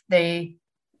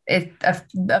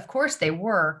of course they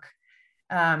work.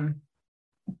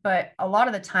 But a lot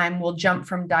of the time we'll jump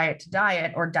from diet to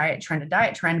diet or diet trend to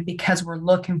diet trend because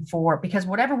because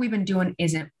whatever we've been doing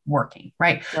isn't working.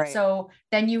 Right. So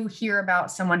then you hear about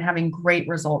someone having great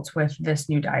results with this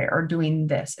new diet or doing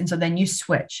this. And so then you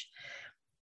switch.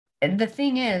 The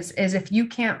thing is if you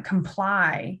can't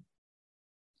comply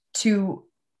to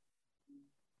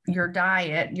your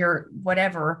diet, your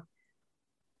whatever,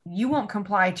 you won't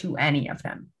comply to any of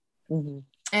them.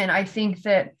 And I think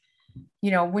that,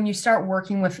 when you start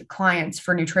working with clients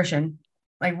for nutrition,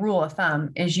 like rule of thumb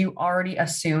is you already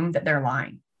assume that they're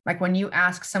lying. Like when you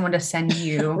ask someone to send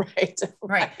you,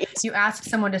 you ask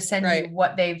someone to send you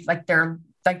what they've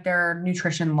their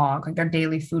nutrition log, like their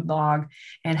daily food log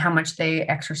and how much they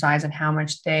exercise and how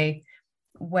much they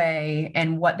weigh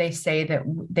and what they say that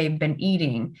they've been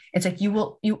eating. It's like,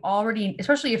 you already,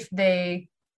 especially if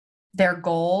their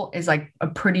goal is like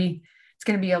it's going to be it's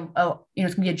going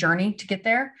to be a journey to get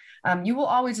there. You will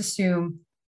always assume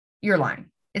you're lying.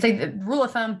 It's like the rule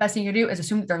of thumb, best thing you do is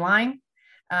assume that they're lying.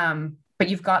 But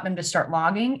you've got them to start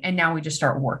logging and now we just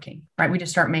start working, right? We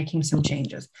just start making some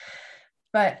changes.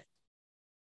 But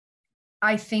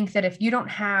I think that if you don't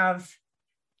have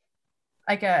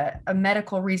like a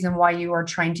medical reason why you are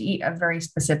trying to eat a very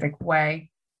specific way,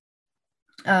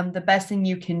 the best thing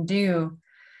you can do,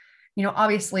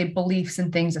 obviously beliefs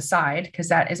and things aside, because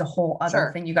that is a whole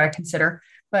other thing you got to consider.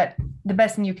 But the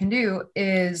best thing you can do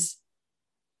is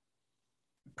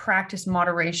practice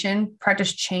moderation,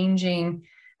 practice changing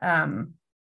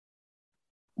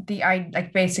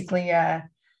basically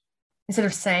instead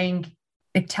of saying,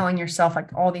 like telling yourself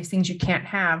like all these things you can't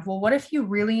have. Well, what if you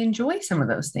really enjoy some of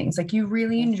those things? Like you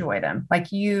really enjoy them,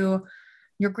 like your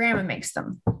grandma makes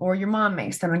them or your mom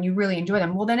makes them and you really enjoy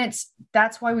them. Well, then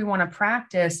that's why we want to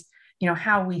practice,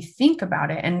 how we think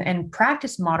about it and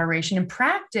practice moderation and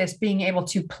practice being able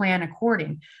to plan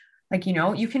according. Like,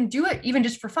 you can do it even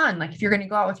just for fun. Like if you're going to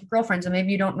go out with your girlfriends and maybe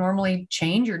you don't normally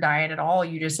change your diet at all.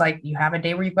 You just you have a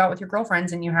day where you go out with your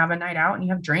girlfriends and you have a night out and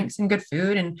you have drinks and good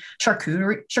food and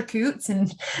charcutes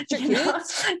and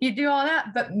you do all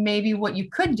that. But maybe what you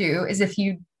could do is if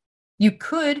you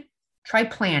could try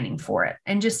planning for it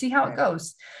and just see how it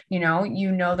goes. You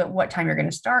know that what time you're going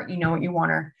to start, what you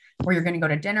want where you're going to go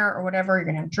to dinner or whatever, you're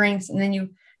going to have drinks. And then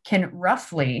you can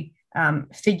roughly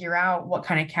figure out what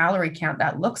kind of calorie count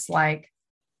that looks like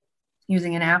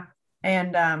using an app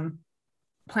and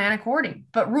plan according.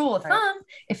 But rule of thumb,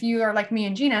 if you are like me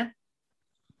and Gina,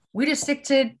 we just stick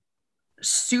to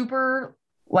super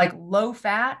low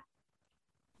fat,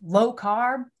 low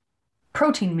carb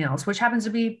protein meals, which happens to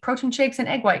be protein shakes and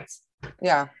egg whites.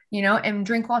 Yeah. And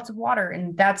drink lots of water.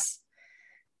 And that's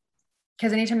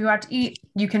because anytime you go out to eat,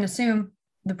 you can assume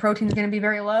the protein is going to be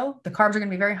very low. The carbs are going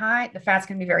to be very high. The fat's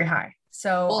going to be very high.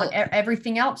 So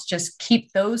everything else, just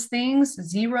keep those things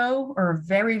 0 or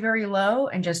very, very low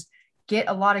and just get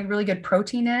a lot of really good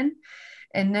protein in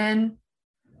and then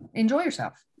enjoy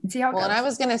yourself and see how it goes. And I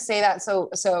was going to say that.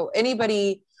 So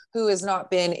anybody who has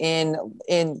not been in,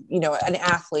 an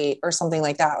athlete or something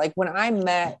like that, like when I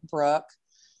met Brooke,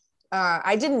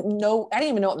 I didn't even know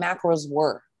what macros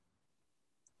were.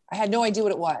 I had no idea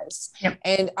what it was. Yep.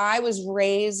 And I was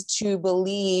raised to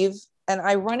believe, and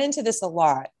I run into this a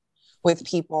lot with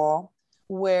people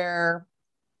where,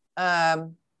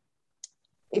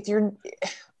 if you're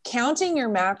counting your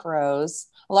macros,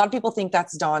 a lot of people think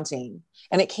that's daunting,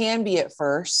 and it can be at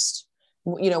first,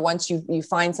 once you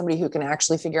find somebody who can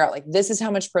actually figure out, like, this is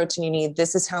how much protein you need.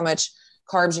 This is how much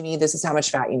carbs you need. This is how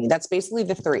much fat you need. That's basically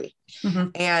the 3.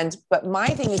 Mm-hmm. But my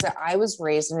thing is that I was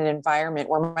raised in an environment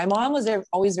where my mom was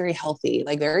always very healthy,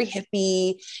 like very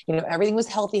hippie, everything was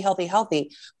healthy,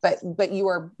 but you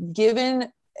are given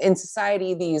in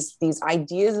society, these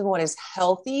ideas of what is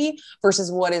healthy versus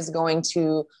what is going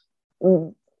to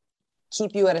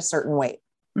keep you at a certain weight.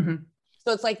 Mm-hmm.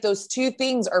 So it's like those two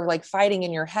things are like fighting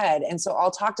in your head. And so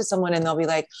I'll talk to someone and they'll be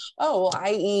like, oh, well,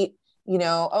 I eat,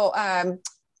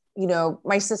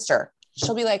 my sister,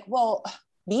 she'll be like, well,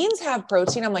 beans have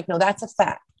protein. I'm like, no, that's a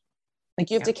fat.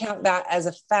 Like you have to count that as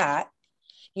a fat,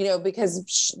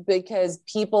 because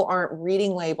people aren't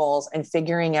reading labels and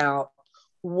figuring out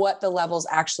what the levels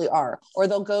actually are. Or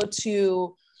they'll go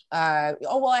to, I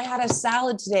had a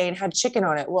salad today and had chicken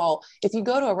on it. Well, if you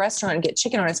go to a restaurant and get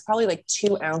chicken on it, it's probably like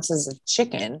 2 ounces of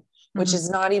chicken, which is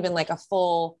not even like a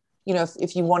full,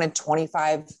 if you wanted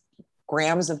 25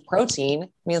 grams of protein,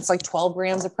 it's like 12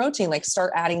 grams of protein, like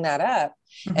start adding that up.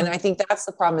 Mm-hmm. And I think that's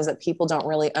the problem, is that people don't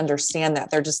really understand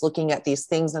that. They're just looking at these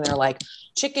things and they're like,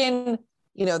 chicken,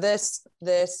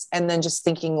 this, and then just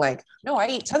thinking like, no, I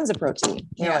eat tons of protein.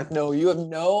 You're like, no, you have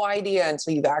no idea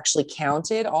until you've actually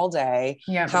counted all day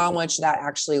how much that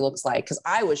actually looks like. Cause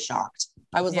I was shocked.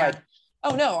 I was like,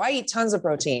 oh no, I eat tons of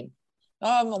protein.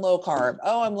 Oh, I'm a low carb.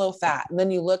 Oh, I'm low fat. And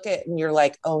then you look at, and you're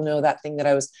like, oh no, that thing that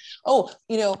I was,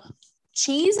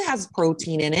 cheese has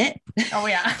protein in it. Oh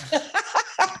yeah.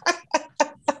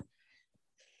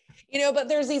 But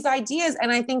there's these ideas.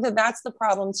 And I think that that's the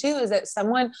problem too, is that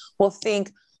someone will think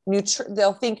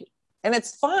they'll think, and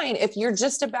it's fine if you're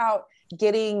just about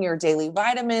getting your daily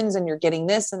vitamins and you're getting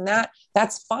this and that,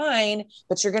 that's fine.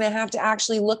 But you're going to have to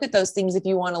actually look at those things if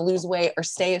you want to lose weight or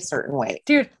stay a certain weight.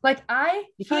 Dude,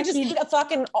 you can't just eat a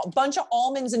fucking bunch of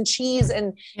almonds and cheese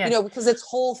and, because it's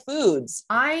whole foods.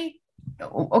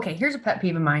 Okay, here's a pet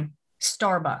peeve of mine.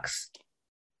 Starbucks.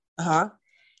 Uh-huh.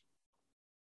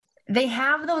 They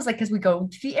have those, like, because we go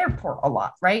to the airport a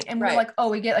lot, right? And we're like, oh,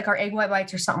 we get like our egg white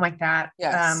bites or something like that.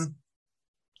 Yes.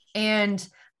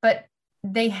 But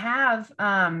they have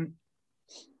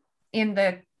in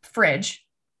the fridge,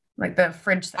 like the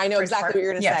fridge. I know exactly what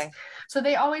you're going to say. So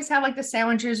they always have like the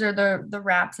sandwiches or the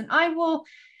wraps, and I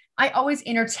always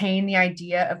entertain the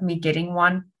idea of me getting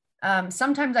one.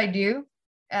 Sometimes I do.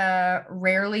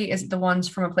 Rarely is it the ones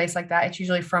from a place like that. It's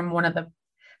usually from one of the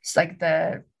It's like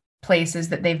the places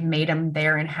that they've made them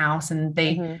there in house, and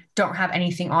they don't have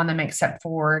anything on them except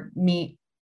for meat,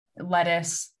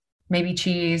 lettuce, maybe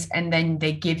cheese, and then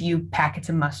they give you packets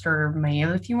of mustard or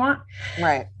mayo if you want.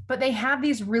 Right. But they have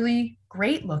these really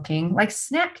great looking like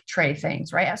snack tray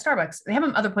things, right? At Starbucks. They have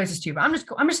them other places too, but I'm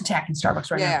just attacking Starbucks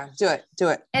right now. Yeah, do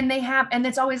it. And and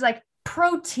it's always like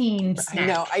protein snack.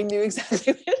 No, I knew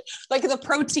exactly. Like the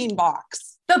protein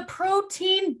box. The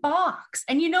protein box.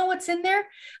 And you know what's in there?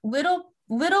 Little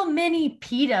mini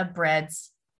pita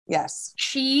breads. Yes.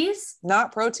 Cheese.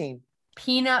 Not protein.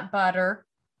 Peanut butter.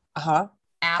 Uh-huh.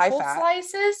 Apple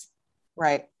slices.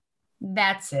 Right.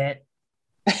 That's it.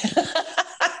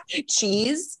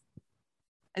 Cheese.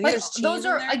 Those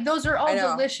are all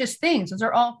delicious things. Those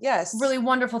are all really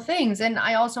wonderful things. And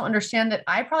I also understand that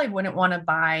I probably wouldn't want to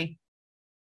buy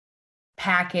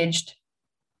packaged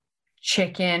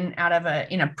chicken out of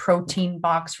in a protein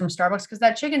box from Starbucks, because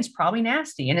that chicken's probably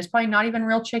nasty, and it's probably not even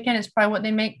real chicken. It's probably what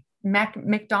they make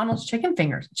McDonald's chicken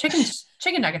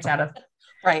nuggets out of.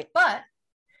 Right. But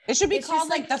it should be called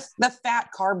like the fat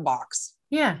carb box.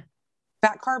 Yeah.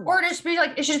 Fat carb box. Or it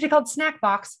should just be called snack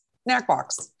box. Snack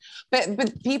box.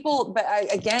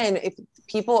 Again, if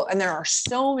people, and there are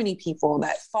so many people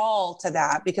that fall to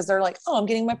that because they're like, oh, I'm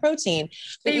getting my protein.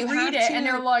 But they read it and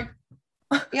they're like,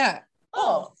 yeah.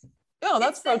 Oh,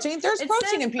 that's protein. There's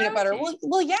protein in peanut butter.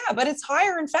 Well, yeah, but it's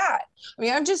higher in fat. I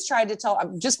mean, I've just tried to tell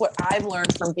just what I've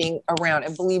learned from being around.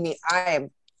 And believe me, I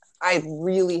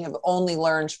really have only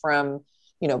learned from,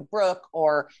 Brooke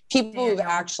or people who've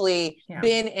actually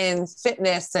been in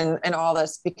fitness and all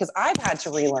this, because I've had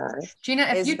to relearn. Gina,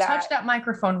 if you touch that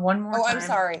microphone one more time. I'm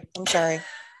sorry.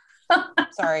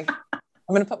 Sorry.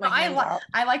 I'm going to put my hands out.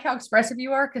 I like how expressive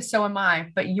you are, because so am I,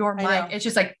 but your mic, it's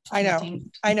just like. I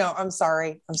know. I'm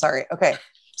sorry. Okay.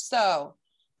 So,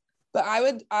 but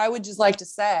I would just like to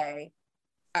say,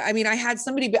 I mean, I had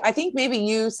somebody, I think maybe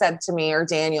you said to me or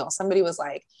Daniel, somebody was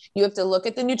like, you have to look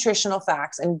at the nutritional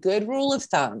facts, and good rule of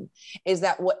thumb is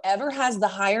that whatever has the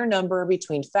higher number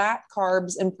between fat,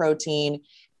 carbs, and protein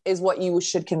is what you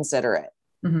should consider it.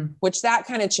 Mm-hmm. Which that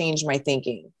kind of changed my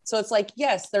thinking. So it's like,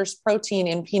 yes, there's protein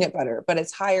in peanut butter, but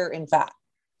it's higher in fat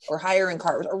or higher in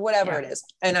carbs or whatever it is.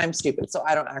 And I'm stupid, so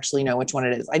I don't actually know which one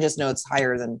it is. I just know it's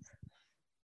higher than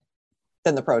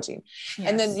the protein. Yes.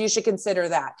 And then you should consider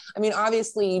that. I mean,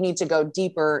 obviously you need to go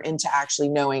deeper into actually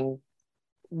knowing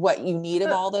what you need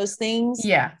of all those things.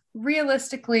 Yeah.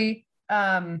 Realistically,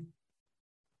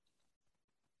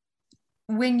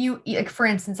 when you eat, like, for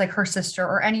instance, like her sister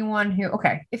or anyone who,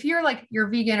 if you're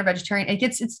vegan or vegetarian,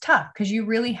 it's tough, because you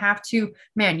really have to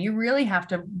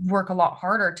work a lot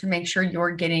harder to make sure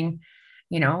you're getting,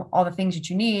 all the things that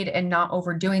you need and not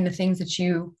overdoing the things that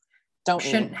you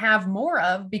shouldn't have more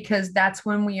of, because that's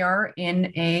when we are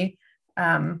in a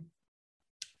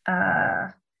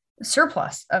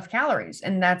surplus of calories,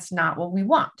 and that's not what we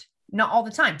want. Not all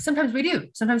the time. Sometimes we do.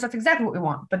 Sometimes that's exactly what we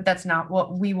want, but that's not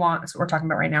what we want. That's what we're talking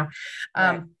about right now.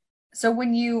 Right. So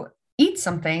when you eat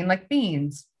something like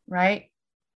beans, right?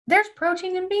 There's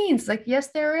protein in beans. Like, yes,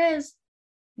 there is.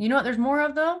 You know what there's more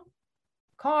of, though?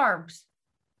 Carbs.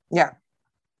 Yeah.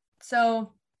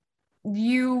 So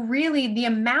the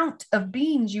amount of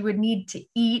beans you would need to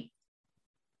eat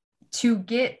to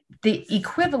get the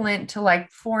equivalent to like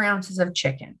 4 ounces of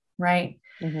chicken, right?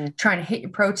 Mm-hmm. Trying to hit your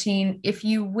protein. If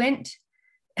you went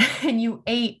and you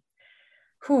ate,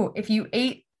 if you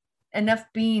ate enough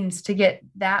beans to get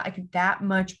that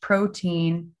much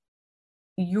protein,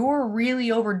 you're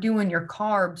really overdoing your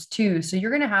carbs too. So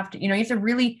you're going to have to, you have to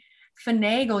really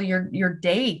finagle your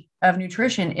day of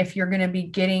nutrition if you're going to be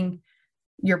getting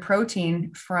your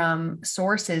protein from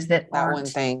sources that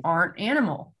aren't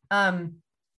animal. And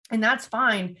that's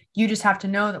fine. You just have to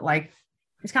know that, like,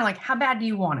 it's kind of like, how bad do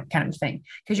you want it, kind of thing.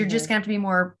 Because you're just going to have to be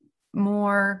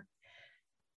more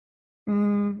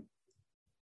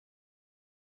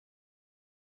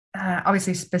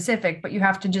obviously specific, but you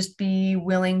have to just be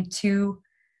willing to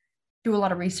do a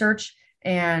lot of research.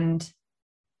 And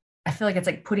I feel like it's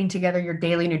like putting together your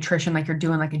daily nutrition, like you're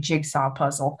doing like a jigsaw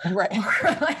puzzle. Right.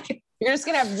 Like, you're just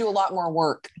going to have to do a lot more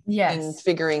work in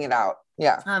figuring it out.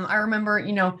 Yeah. I remember,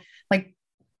 like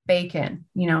bacon,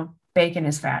 bacon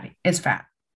is fatty. It's fat.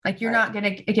 Like, you're not going to,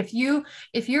 like,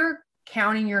 if you're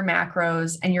counting your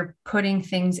macros and you're putting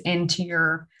things into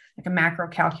your, like, a macro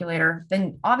calculator,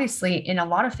 then obviously in a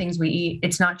lot of things we eat,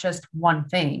 it's not just one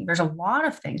thing. There's a lot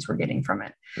of things we're getting from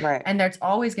it. Right. And that's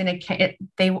always going to,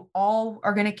 they all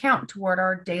are going to count toward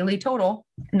our daily total,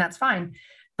 and that's fine.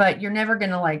 But you're never going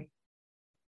to like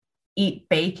eat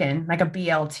bacon, like a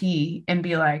BLT, and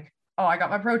be like, oh, I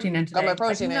got my protein in today. Got my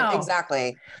protein in.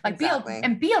 Exactly. Like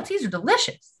BLTs are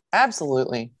delicious.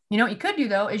 Absolutely. You know what you could do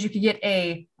though, is you could get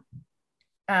a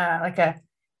belt, like a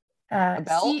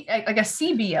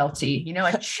CBLT, you know,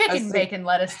 a chicken, bacon,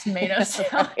 lettuce, tomato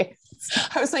salad. Right.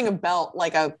 I was saying a belt,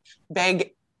 like a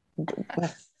bacon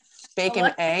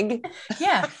egg.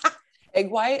 Yeah. Egg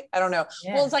white. I don't know.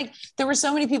 Yeah. Well, it's like, there were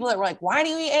so many people that were like, why do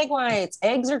you eat egg whites?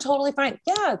 Eggs are totally fine.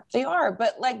 Yeah, they are.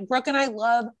 But like Brooke and I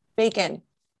love bacon.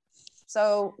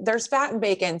 So there's fat in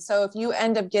bacon. So if you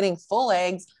end up getting full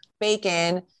eggs,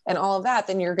 bacon, and all of that,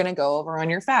 then you're going to go over on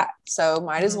your fat. So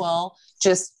might as well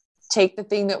just take the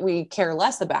thing that we care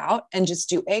less about and just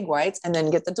do egg whites and then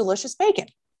get the delicious bacon.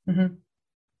 Mm-hmm.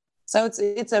 So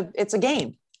it's a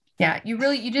game. Yeah. You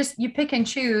pick and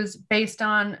choose based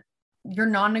on your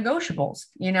non-negotiables,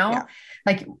 you know,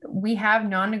 like we have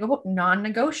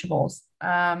non-negotiables.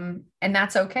 And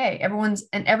that's okay.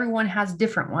 Everyone has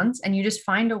different ones, and you just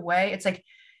find a way. It's like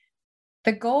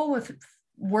the goal with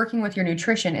working with your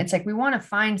nutrition. It's like, we want to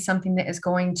find something that is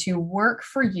going to work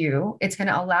for you. It's going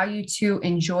to allow you to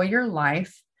enjoy your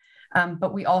life.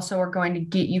 But we also are going to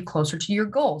get you closer to your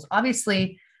goals.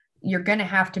 Obviously, you're going to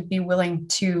have to be willing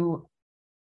to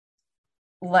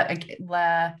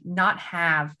not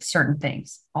have certain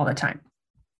things all the time.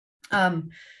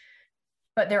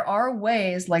 But there are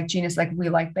ways, like Gina's, like we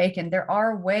like bacon. There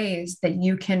are ways that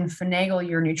you can finagle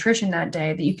your nutrition that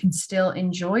day, that you can still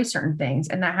enjoy certain things.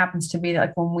 And that happens to be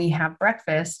like when we have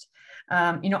breakfast,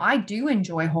 you know, I do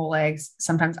enjoy whole eggs.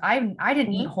 Sometimes I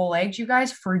didn't eat whole eggs, you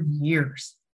guys, for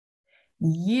years. I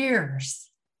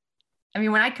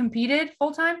mean, when I competed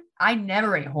full time, I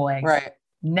never ate whole eggs. Right.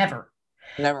 Never.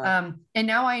 And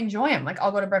now I enjoy them. Like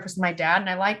I'll go to breakfast with my dad, and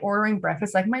I like ordering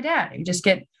breakfast like my dad. You just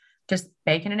get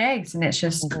bacon and eggs, and it's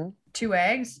just 2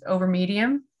 eggs over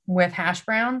medium with hash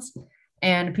browns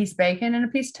and a piece of bacon and a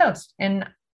piece of toast. And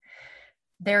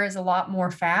there is a lot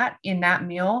more fat in that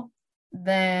meal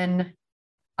than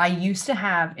I used to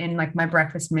have in like my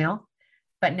breakfast meal.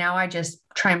 But now I just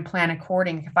try and plan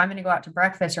according. If I'm going to go out to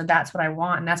breakfast, or that's what I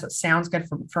want, and that's what sounds good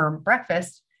for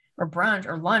breakfast or brunch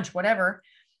or lunch, whatever,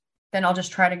 then I'll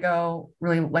just try to go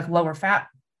really like lower fat,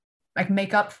 like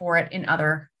make up for it in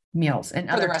other meals and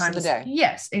other times of the day.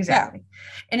 Yes, exactly.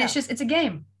 Yeah. And it's a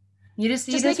game. You just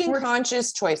making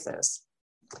conscious choices.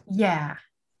 Yeah.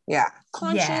 Yeah.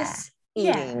 Conscious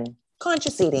eating. Yeah.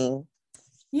 Conscious eating.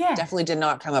 Yeah. Definitely did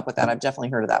not come up with that. I've definitely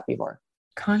heard of that before.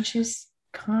 Conscious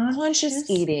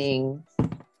eating.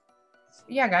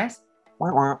 Yeah, guys.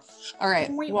 All right.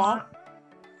 Well,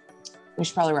 we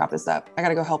should probably wrap this up. I got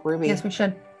to go help Ruby. Yes, we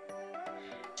should.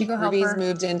 You go help Ruby's her.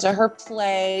 moved into her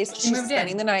place. She's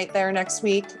spending the night there next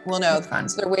week. We'll know.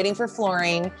 So they're waiting for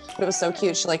flooring, but it was so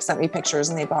cute. She like sent me pictures,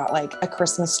 and they bought like a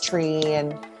Christmas tree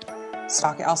and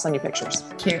stock. I'll send you pictures.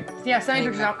 Cute. Yeah, send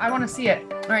me pictures. I want to see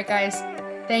it. All right, guys.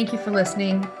 Thank you for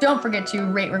listening. Don't forget to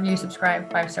rate, review,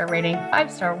 subscribe, 5-star rating,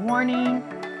 5-star warning.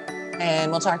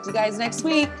 And we'll talk to you guys next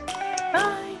week.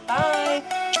 Bye.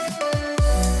 Bye.